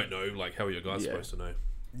 if you don't know, like, how are your guys Yeah. supposed to know?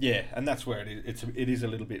 Yeah, and that's where it is a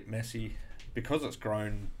little bit messy because it's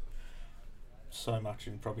grown so much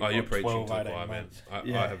in probably Oh, you're what, preaching 12, to the 18 choir, man. months. I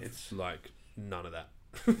Yeah, have it's like none of that.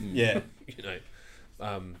 yeah,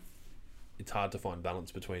 It's hard to find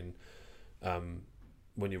balance between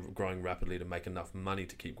when you're growing rapidly to make enough money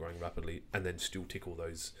to keep growing rapidly, and then still tick all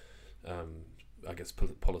those, I guess,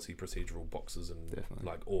 policy procedural boxes and Definitely.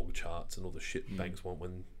 like org charts and all the shit banks want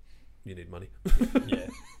when you need money. yeah.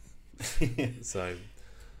 So,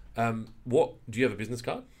 what do you have a business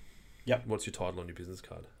card? Yep. What's your title on your business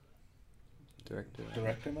card? Director.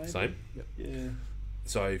 Director, maybe. Same. Yeah.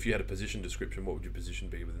 So, if you had a position description, what would your position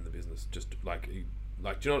be within the business? Just like, do you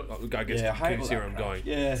know? I guess Yeah, I can hate you all see that where I'm crap. going?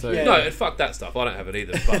 Yeah. So- yeah. No, fuck that stuff. I don't have it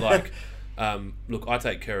either. But like, look, I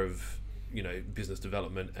take care of business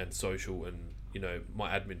development and social, and my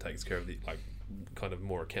admin takes care of the kind of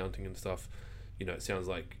more accounting and stuff, you know, it sounds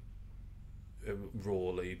like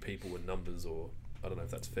rawly people and numbers, or I don't know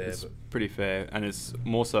if that's fair. It's but pretty fair, and it's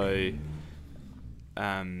more so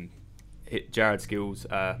Jarrad's skills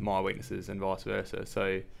are my weaknesses and vice versa.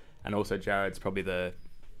 So, and also Jarrad's probably the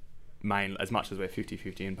main, as much as we're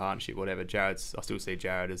 50-50 in partnership, whatever, I still see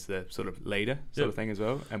Jarrad as the sort of leader sort of thing as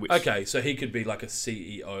well. And okay, so he could be like a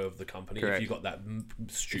CEO of the company. Correct. If you got that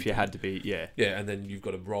stupid. If you had to be, Yeah, and then you've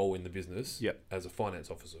got a role in the business as a finance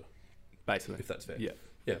officer. Basically. If that's fair.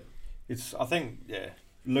 Yeah. I think,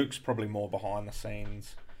 Luke's probably more behind the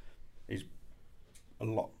scenes. He's a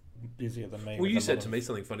lot busier than me. Well, you said to me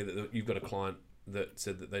something funny that you've got a client that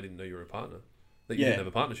said that they didn't know you were a partner. That you didn't have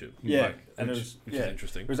a partnership. Yeah. Like, and which is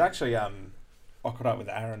interesting. It was actually, I caught up with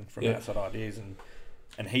Aaron from Outside Ideas,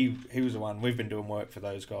 and he was the one. We've been doing work for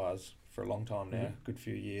those guys for a long time now, good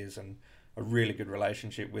few years, and a really good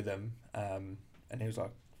relationship with them. And he was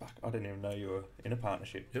like, fuck, I didn't even know you were in a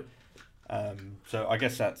partnership. Yep. So I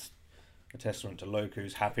guess that's a testament to Luke,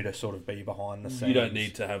 who's happy to sort of be behind the scenes. You don't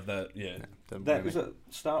need to have that, That is it.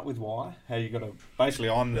 Start with why. How you got to. Basically,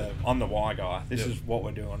 I'm the why guy. This is what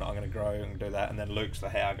we're doing. I'm going to grow and do that. And then Luke's the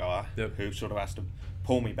how guy, who sort of has to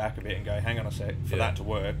pull me back a bit and go, hang on a sec. For that to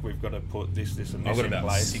work, we've got to put this, and this I've got in about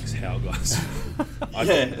place. 6 how guys.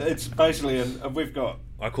 It's basically we've got.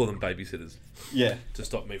 I call them babysitters. Yeah. To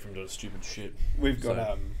stop me from doing stupid shit. We've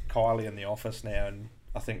got Kylie in the office now, and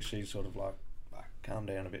I think she's sort of like calm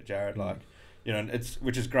down a bit, Jarrad. Like, you know, and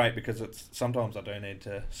which is great because it's sometimes I do need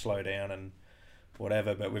to slow down and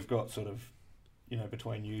whatever, but we've got sort of, you know,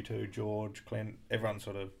 between you two, George, Clint, everyone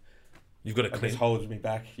sort of. You've got a Clint. Holds me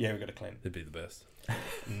back. Yeah, we've got a Clint. It'd be the best.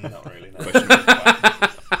 Not really. No.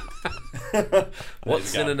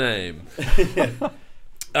 What's in a name?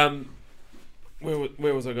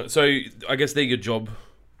 Where was I going? So I guess they're your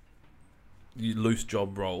loose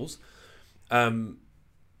job roles.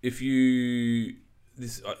 If you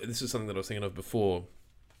this is something that I was thinking of before.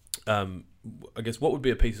 I guess what would be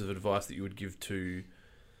a piece of advice that you would give to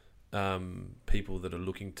people that are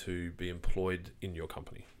looking to be employed in your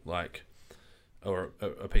company, like, or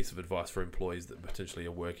a piece of advice for employees that potentially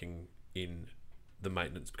are working in the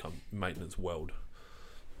maintenance world?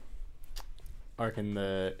 I reckon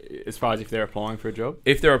as far as if they're applying for a job?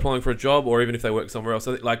 If they're applying for a job, or even if they work somewhere else.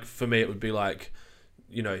 So, like, for me, it would be like,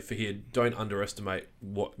 you know, for here, don't underestimate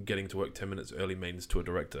what getting to work 10 minutes early means to a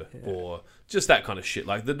director, or just that kind of shit.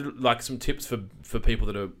 Like some tips for people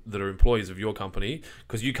that are employees of your company,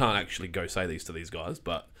 because you can't actually go say these to these guys,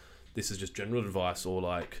 but this is just general advice, or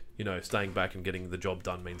like, you know, staying back and getting the job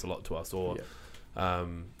done means a lot to us, or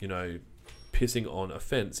you know, pissing on a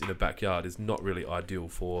fence in a backyard is not really ideal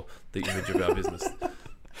for the image of our business.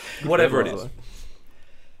 Whatever it is.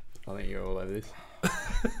 I think you're all over this.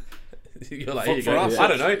 You're like, here you go. I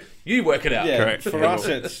don't know. You work it out. Yeah, correct. For us,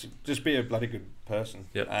 it's just be a bloody good person.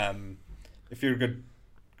 Yep. If you're a good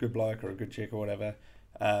bloke or a good chick or whatever,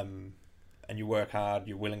 and you work hard,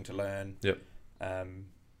 you're willing to learn. Yep.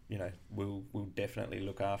 You know, we'll definitely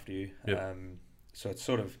look after you. Yep. So it's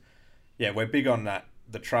sort of, we're big on that,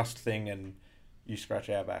 the trust thing, and you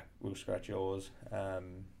scratch our back, we'll scratch yours. I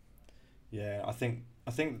think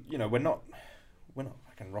you know, we're not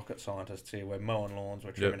fucking rocket scientists here. We're mowing lawns,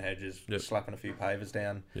 we're trimming hedges, slapping a few pavers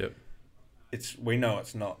down. Yep. We know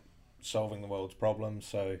it's not solving the world's problems,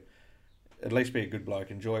 so at least be a good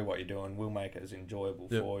bloke, enjoy what you're doing. We'll make it as enjoyable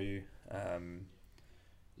for you.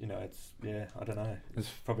 You know, it's I don't know. It's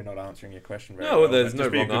probably not answering your question very well. No, there's no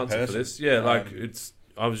be a wrong good answer person. for this. Yeah, like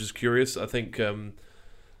I was just curious. I think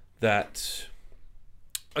that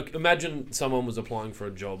imagine someone was applying for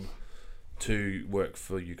a job to work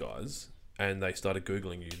for you guys, and they started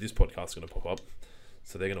Googling you. This podcast's going to pop up,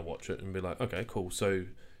 so they're going to watch it and be like, okay, cool. So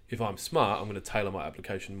if I'm smart, I'm going to tailor my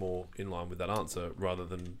application more in line with that answer rather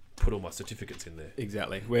than put all my certificates in there.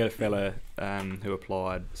 Exactly. We had a fella who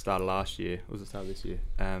applied, started last year, or was it started this year?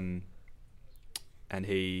 And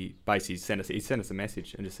he basically sent us a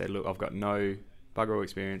message and just said, look, I've got no bugger all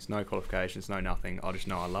experience, no qualifications, no nothing. I just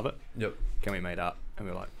know I love it. Yep. Can we meet up? And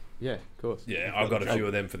we were like, yeah, of course. Yeah, I've got a few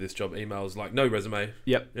of them for this job. Emails like, no resume.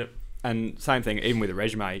 Yep. And same thing, even with a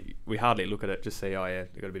resume, we hardly look at it, just see, oh yeah,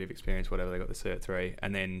 they've got a bit of experience, whatever, they got the Cert 3,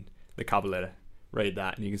 and then the cover letter, read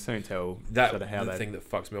that, and you can soon tell sort of how the thing that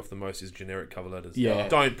fucks me off the most is generic cover letters. Yeah.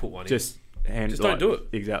 Don't put one in. Just don't do it.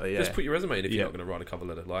 Exactly, yeah. Just put your resume in if you're not going to write a cover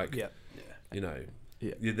letter. Like, you know,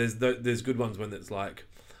 there's good ones when it's like,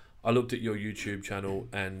 I looked at your YouTube channel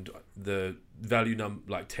and the value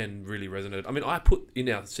like 10 really resonated. I mean, I put in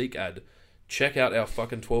our Seek ad, check out our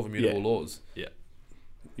fucking 12 immutable laws. Yeah.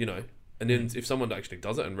 You know, and then if someone actually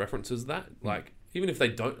does it and references that, like, even if they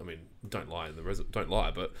don't, I mean, don't lie in the don't lie,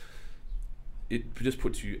 but it just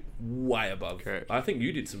puts you way above. Correct. I think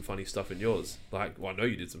you did some funny stuff in yours. Like, well, I know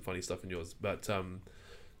you did some funny stuff in yours, but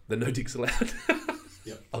the no dicks allowed.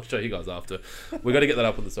 Yep. I'll show you guys after. We've got to get that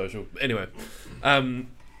up on the social. Anyway, and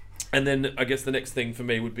then I guess the next thing for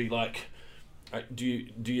me would be like, do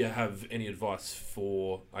you have any advice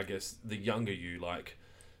for, I guess, the younger you, like,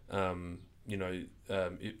 say,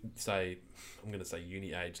 I'm going to say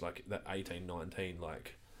uni age, like that 18, 19,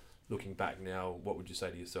 like, looking back now, what would you say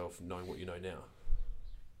to yourself, knowing what you know now?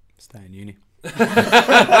 Stay in uni.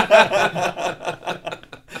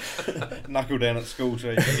 Knuckle down at school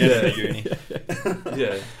so you can get to uni.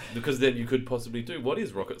 Yeah, because then you could possibly do what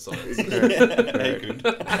is rocket science. Very good.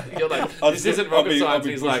 You're like, this isn't rocket science. I'll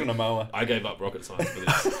be He's like, pushing a mower. I gave up rocket science for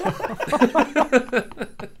this.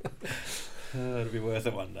 It'll be worth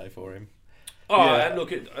it one day for him. Oh, Yeah. and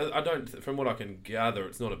look, I don't. From what I can gather,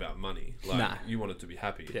 it's not about money. Like, Nah. you wanted to be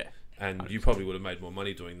happy. Yeah. And you probably would have made more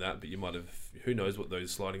money doing that, but you might have. Who knows what those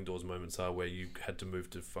sliding doors moments are where you had to move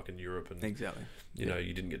to fucking Europe and Exactly. you know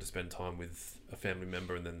you didn't get to spend time with a family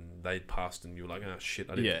member, and then they passed, and you were like, oh shit,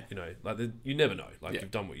 I didn't. Yeah. You know, like you never know. Like, Yeah.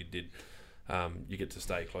 you've done what you did. You get to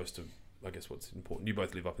stay close to, I guess, what's important. You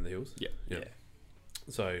both live up in the hills. Yeah. Yeah.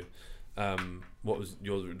 So, what was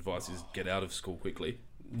your advice? Is get out of school quickly.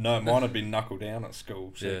 No, mine would be knuckle down at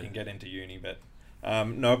school so Yeah. you can get into uni. But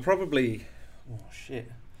no, probably. Oh shit.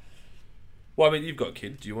 Well, I mean, you've got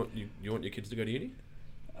kids. Do you want you want your kids to go to uni?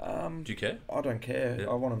 Do you care? I don't care. Yeah.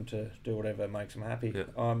 I want them to do whatever makes them happy. Yeah.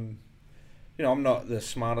 I'm not the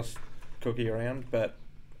smartest cookie around, but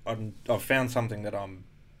I've found something that I'm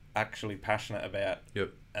actually passionate about.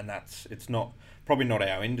 Yep. And it's probably not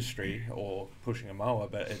our industry or pushing a mower,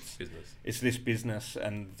 but Business. it's this business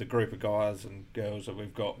and the group of guys and girls that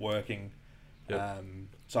we've got working. Yep.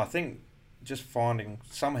 So I think just finding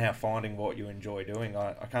what you enjoy doing.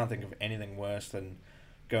 I can't think of anything worse than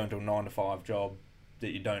going to a 9-to-5 job that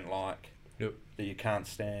you don't like, Yep. that you can't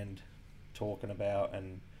stand talking about,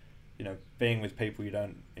 and being with people you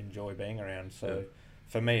don't enjoy being around. So Yeah.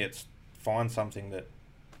 for me, it's find something that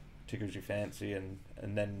tickles your fancy, and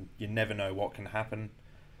then you never know what can happen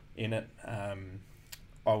in it.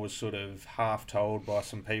 I was sort of half told by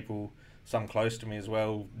some people, some close to me as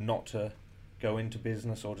well, not to go into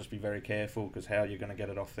business or just be very careful because how you're going to get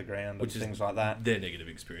it off the ground Which and is things like that. Their negative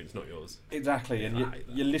experience, not yours. Exactly, and I hate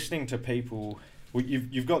that. you're listening to people. Well,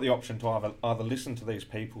 you've got the option to either listen to these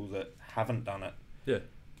people that haven't done it, Yeah.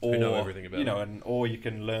 or Who know everything about it. or you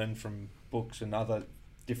can learn from books and other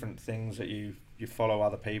different things that you follow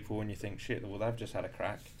other people and you think, shit, well, they've just had a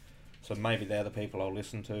crack, so maybe they're the people I'll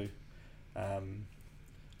listen to.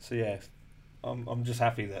 So yeah, I'm just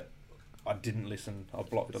happy that I didn't listen. I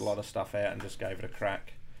blocked a lot of stuff out and just gave it a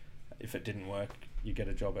crack. If it didn't work, you get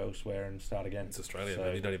a job elsewhere and start again. It's Australia, So-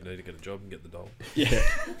 man. You don't even need to get a job and get the doll. Yeah.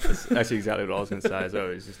 That's actually exactly what I was going to say as well.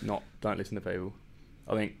 Is just don't listen to people.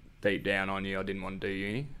 I think deep down I knew I didn't want to do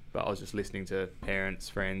uni, but I was just listening to parents,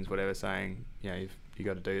 friends, whatever, saying, you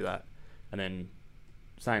got to do that. And then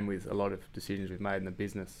same with a lot of decisions we've made in the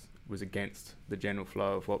business was against the general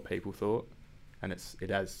flow of what people thought. And it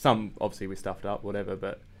has some, obviously we stuffed up, whatever,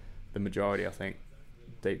 but the majority, I think,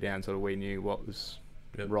 deep down sort of we knew what was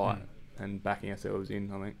Yep. right and backing ourselves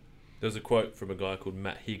in, I think. There's a quote from a guy called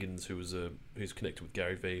Matt Higgins who's connected with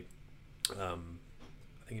Gary Vee. I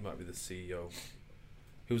think he might be the CEO.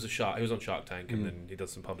 He was on Shark Tank, and then he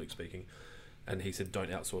does some public speaking. And he said, "Don't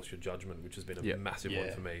outsource your judgment," which has been a massive one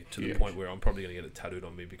Yeah. for me, to the Huge. point where I'm probably going to get it tattooed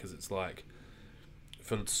on me, because it's like,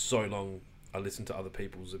 for so long, I listened to other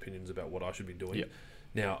people's opinions about what I should be doing. Yep.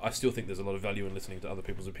 Now, I still think there's a lot of value in listening to other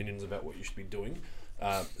people's opinions about what you should be doing,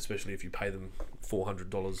 especially if you pay them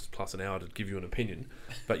 $400 plus an hour to give you an opinion,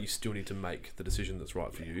 but you still need to make the decision that's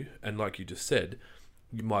right for you. And like you just said,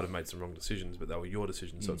 you might have made some wrong decisions, but they were your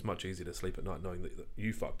decisions, so it's much easier to sleep at night knowing that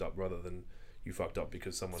you fucked up rather than you fucked up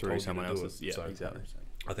because someone Through told someone you to do else's, it. yeah, So exactly.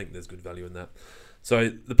 I think there's good value in that. So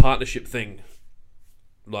the partnership thing,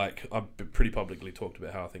 like I've pretty publicly talked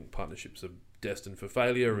about how I think partnerships are destined for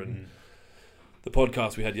failure, and the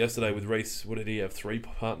podcast we had yesterday with Reese, what did he have? 3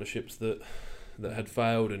 partnerships that had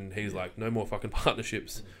failed, and he's like, no more fucking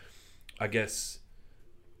partnerships. I guess,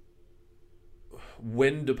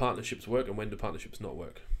 when do partnerships work and when do partnerships not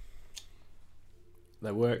work?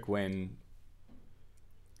 They work when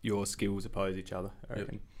your skills oppose each other, I Yep.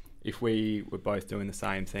 reckon. If we were both doing the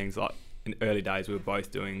same things, like in early days we were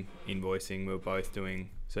both doing invoicing, we were both doing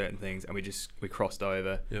certain things, and we crossed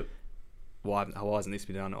over. Yep. Why hasn't this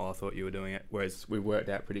been done? Oh, I thought you were doing it. Whereas we worked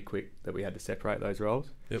out pretty quick that we had to separate those roles.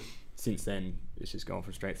 Yep. Since then, it's just gone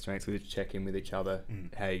from strength to strength. We just check in with each other.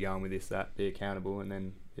 How you going with this, that, be accountable, and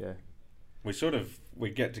then, we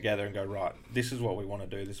get together and go, right, this is what we want to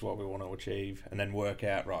do, this is what we want to achieve, and then work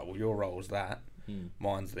out, right, well, your role's that,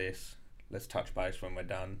 mine's this, let's touch base when we're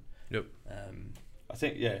done. Yep. I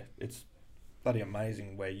think, it's bloody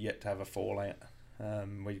amazing we're yet to have a fallout.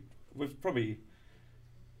 We've probably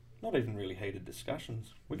not even really heated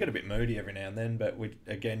discussions. We get a bit moody every now and then, but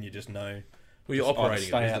you just know. Well, you're just either operating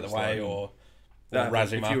stay a out of the business, way like, or that,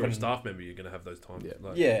 razz him if up. you're a and, staff member, you're going to have those times. Yeah.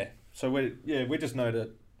 Like, yeah. So we just know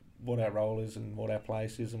that what our role is and what our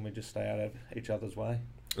place is, and we just stay out of each other's way.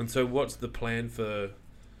 And so, what's the plan for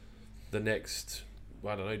the next,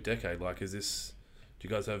 I don't know, decade? Like, is this? Do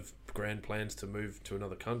you guys have grand plans to move to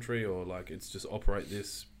another country, or like it's just operate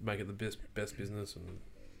this, make it the best business? And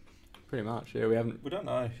Pretty much, yeah. We don't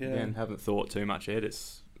know. Yeah. Again, haven't thought too much yet.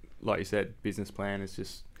 It's like you said, business plan is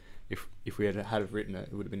just if we had written it,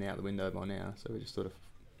 it would have been out the window by now. So we just sort of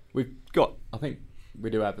I think we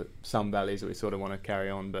do have some values that we sort of want to carry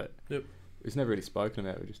on, but it's never really spoken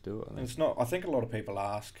about. We just do it. I think. It's not. I think a lot of people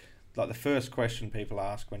ask, like the first question people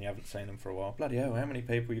ask when you haven't seen them for a while. Bloody hell, how many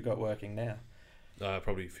people you got working now?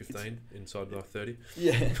 Probably 15 inside my 30.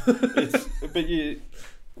 Yeah,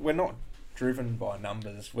 we're not driven by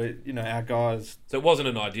numbers. Our guys. So it wasn't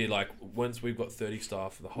an idea like once we've got 30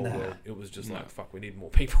 staff for the whole world, it was just like, fuck, we need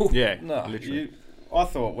more people. Yeah, no, literally. I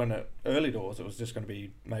thought early doors it was just going to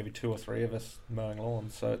be maybe 2 or 3 of us mowing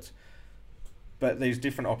lawns. So but these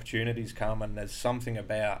different opportunities come, and there's something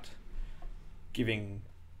about giving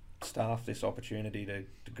staff this opportunity to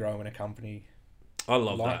grow in a company. I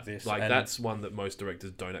love like that. This. Like that's one that most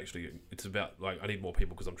directors don't actually. It's about like I need more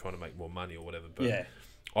people because I'm trying to make more money or whatever. But yeah.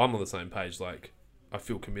 I'm on the same page. Like I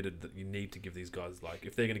feel committed that you need to give these guys like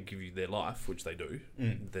if they're going to give you their life, which they do,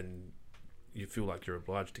 then you feel like you're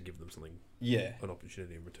obliged to give them something. Yeah. An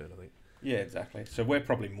opportunity in return, I think. Yeah, exactly. So we're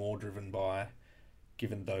probably more driven by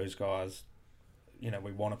giving those guys.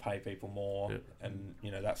 We want to pay people more, and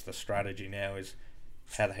that's the strategy now. Is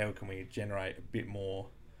how the hell can we generate a bit more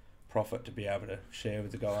profit to be able to share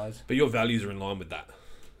with the guys? But your values are in line with that.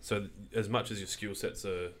 So as much as your skill sets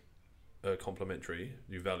are complementary,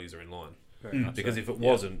 your values are in line. Because if it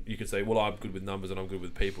wasn't, you could say, well, I'm good with numbers and I'm good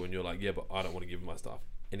with people, and you're like, yeah, but I don't want to give my staff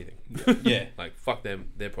anything. Yeah. Like, fuck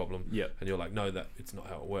them, their problem. Yeah. And you're like, no, that it's not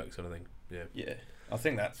how it works, kind of thing. Yeah. Yeah. I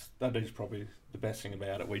think that is probably the best thing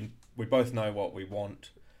about it. We both know what we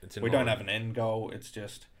want. We don't have an end goal. It's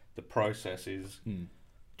just the process is.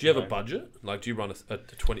 Do you have a budget? Like, do you run a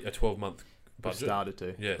 12-month budget? We started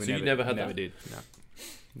to. Yeah. So you never had that? Never did. No.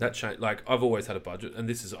 That changed. Like I've always had a budget, and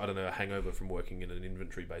this is I don't know a hangover from working in an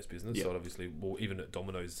inventory-based business. Yep. So obviously, well, even at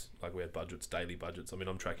Domino's, like we had budgets, daily budgets. I mean,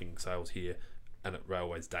 I'm tracking sales here and at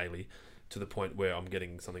Railways daily, to the point where I'm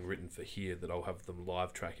getting something written for here that I'll have them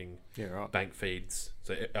live tracking bank feeds.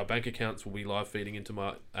 So our bank accounts will be live feeding into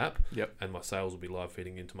my app, and my sales will be live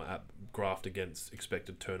feeding into my app, graphed against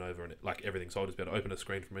expected turnover and like everything. So I'll just be able to open a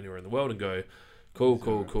screen from anywhere in the world and go,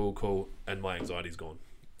 cool, and my anxiety's gone.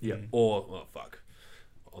 Yeah. Or fuck.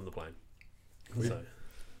 On the plane.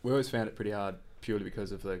 We always found it pretty hard purely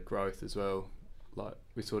because of the growth as well. Like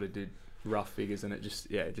we sort of did rough figures and it just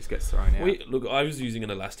gets thrown out. I was using an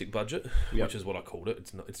elastic budget, which is what I called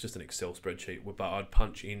it. It's just an Excel spreadsheet, but I'd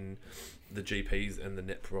punch in the GPs and the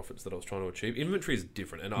net profits that I was trying to achieve. Inventory is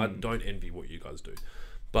different, and I don't envy what you guys do.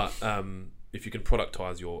 But if you can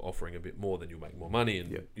productize your offering a bit more, then you'll make more money,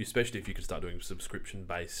 and especially if you can start doing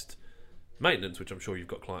subscription-based maintenance, which I'm sure you've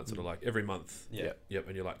got clients that are like every month, and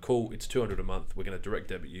you're like, cool, it's $200 a month, we're going to direct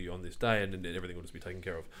debit you on this day, and then everything will just be taken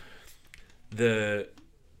care of.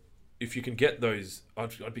 If you can get those,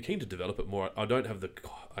 I'd be keen to develop it more. I don't have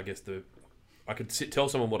I could tell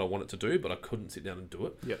someone what I want it to do, but I couldn't sit down and do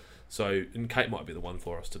it. So, and Kate might be the one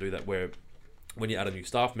for us to do that, where when you add a new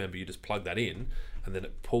staff member, you just plug that in, and then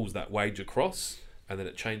it pulls that wage across, and then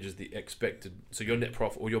it changes the expected. So your net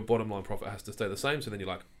profit or your bottom line profit has to stay the same. So then you're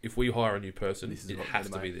like, if we hire a new person, it has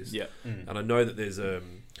to be this. And I know that there's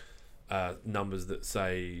numbers that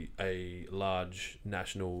say a large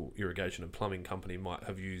national irrigation and plumbing company might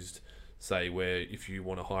have used, say, where if you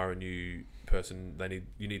want to hire a new person,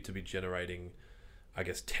 you need to be generating, I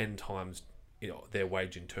guess, 10 times their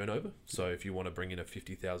wage in turnover. So if you want to bring in a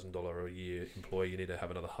 $50,000 a year employee, you need to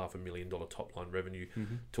have another $500,000 top line revenue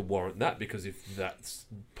to warrant that, because if that's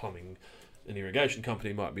plumbing, an irrigation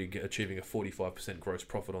company might be achieving a 45% gross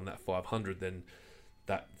profit on that 500, then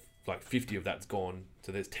that like 50 of that's gone,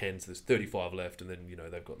 so there's 10, so there's 35 left, and then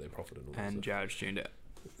they've got their profit and all that. And Jarrad's tuned out.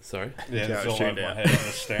 Sorry? Yeah, it's all tuned over my out. head. I'm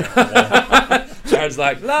just staring at the wall. Jarrad's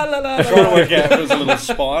like, la la la. Trying to work out if it was a little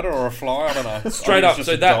spider or a fly. I don't know. Straight I up. think it's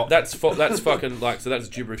So just a dot. that's fucking like, so that's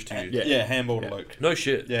gibberish to you. Yeah, handball to Luke. No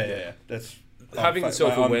shit. Yeah. That's having fuck,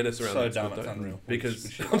 self-awareness I'm around so that's dumb, good, it's though. unreal. Because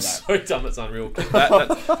With shit I'm like so dumb, it's unreal.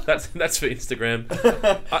 That's for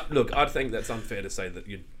Instagram. Look, I think that's unfair to say that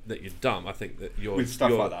you're dumb. I think that you're With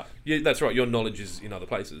stuff like that. Yeah, that's right. Your knowledge is in other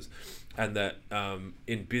places, and that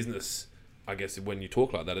in business, I guess when you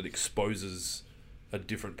talk like that, it exposes a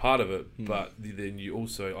different part of it. But then you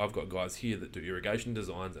also, I've got guys here that do irrigation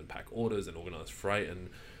designs and pack orders and organise freight, and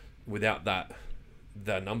without that,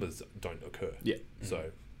 the numbers don't occur. Yeah.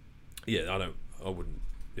 So, yeah, I wouldn't.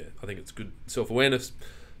 Yeah, I think it's good self-awareness.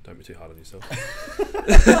 Don't be too hard on yourself.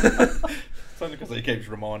 It's only because he keeps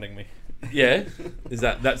reminding me. Yeah,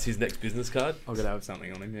 that's his next business card? I've got to have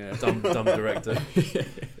something on him, yeah. Dumb director.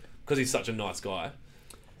 Because he's such a nice guy.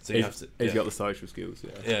 So you have to. He's got the social skills,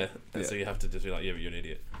 yeah. Yeah, and so you have to just be like, yeah, but you're an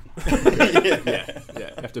idiot. Yeah.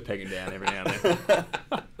 You have to peg him down every now and then.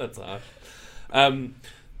 That's hard.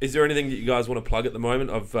 Is there anything that you guys want to plug at the moment?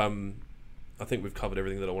 I think we've covered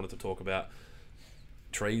everything that I wanted to talk about.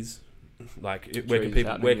 Trees, where can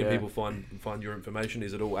people find your information?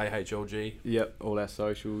 Is it all AHLG? Yep, all our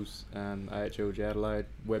socials, AHLG Adelaide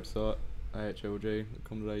website,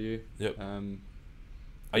 ahlg.com.au. Yep.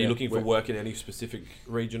 Are you looking for work in any specific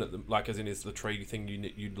region as in is the tree thing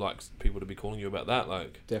you'd like people to be calling you about that?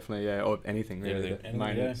 Like definitely, yeah, or anything really. Anything.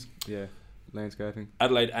 Maintenance, yeah, landscaping.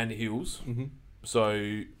 Adelaide and Hills. Mm-hmm.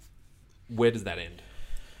 So where does that end?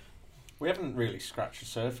 We haven't really scratched the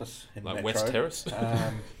surface in Like Metro. West Terrace?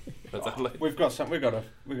 That's Adelaide. We've got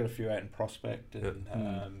a few out in Prospect and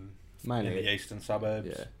Mainly in the eastern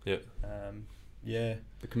suburbs. Yeah. Yeah.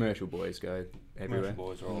 The commercial boys go everywhere. Commercial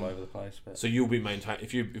boys are all over the place. But So you'll be maintaining,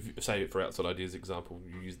 if you say for Outside Ideas example,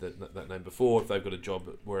 you used that name before. If they've got a job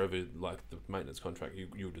wherever, like the maintenance contract,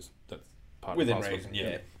 you'll just that's part within of the reason,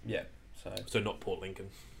 yeah. So not Port Lincoln.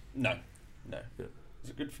 No. Yeah. Is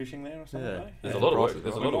it good fishing there or something? Yeah. Like? There's a lot of work.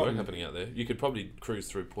 There's a lot of work happening out there. You could probably cruise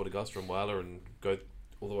through Port Augusta and Whyalla and go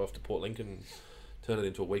all the way off to Port Lincoln and turn it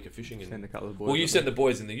into a week of fishing. Send a couple of boys. Well, you send the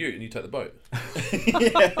boys in the ute and you take the boat.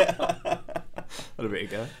 What a bit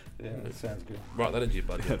ago. Yeah, that sounds good. Right, that into your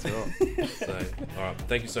buddy. That's right. So, all right.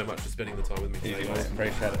 Thank you so much for spending the time with me today, Easy, guys. mate.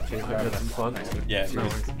 Appreciate it. Cheers, Hope you had guys. some fun. Yeah, No cheers.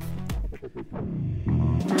 worries.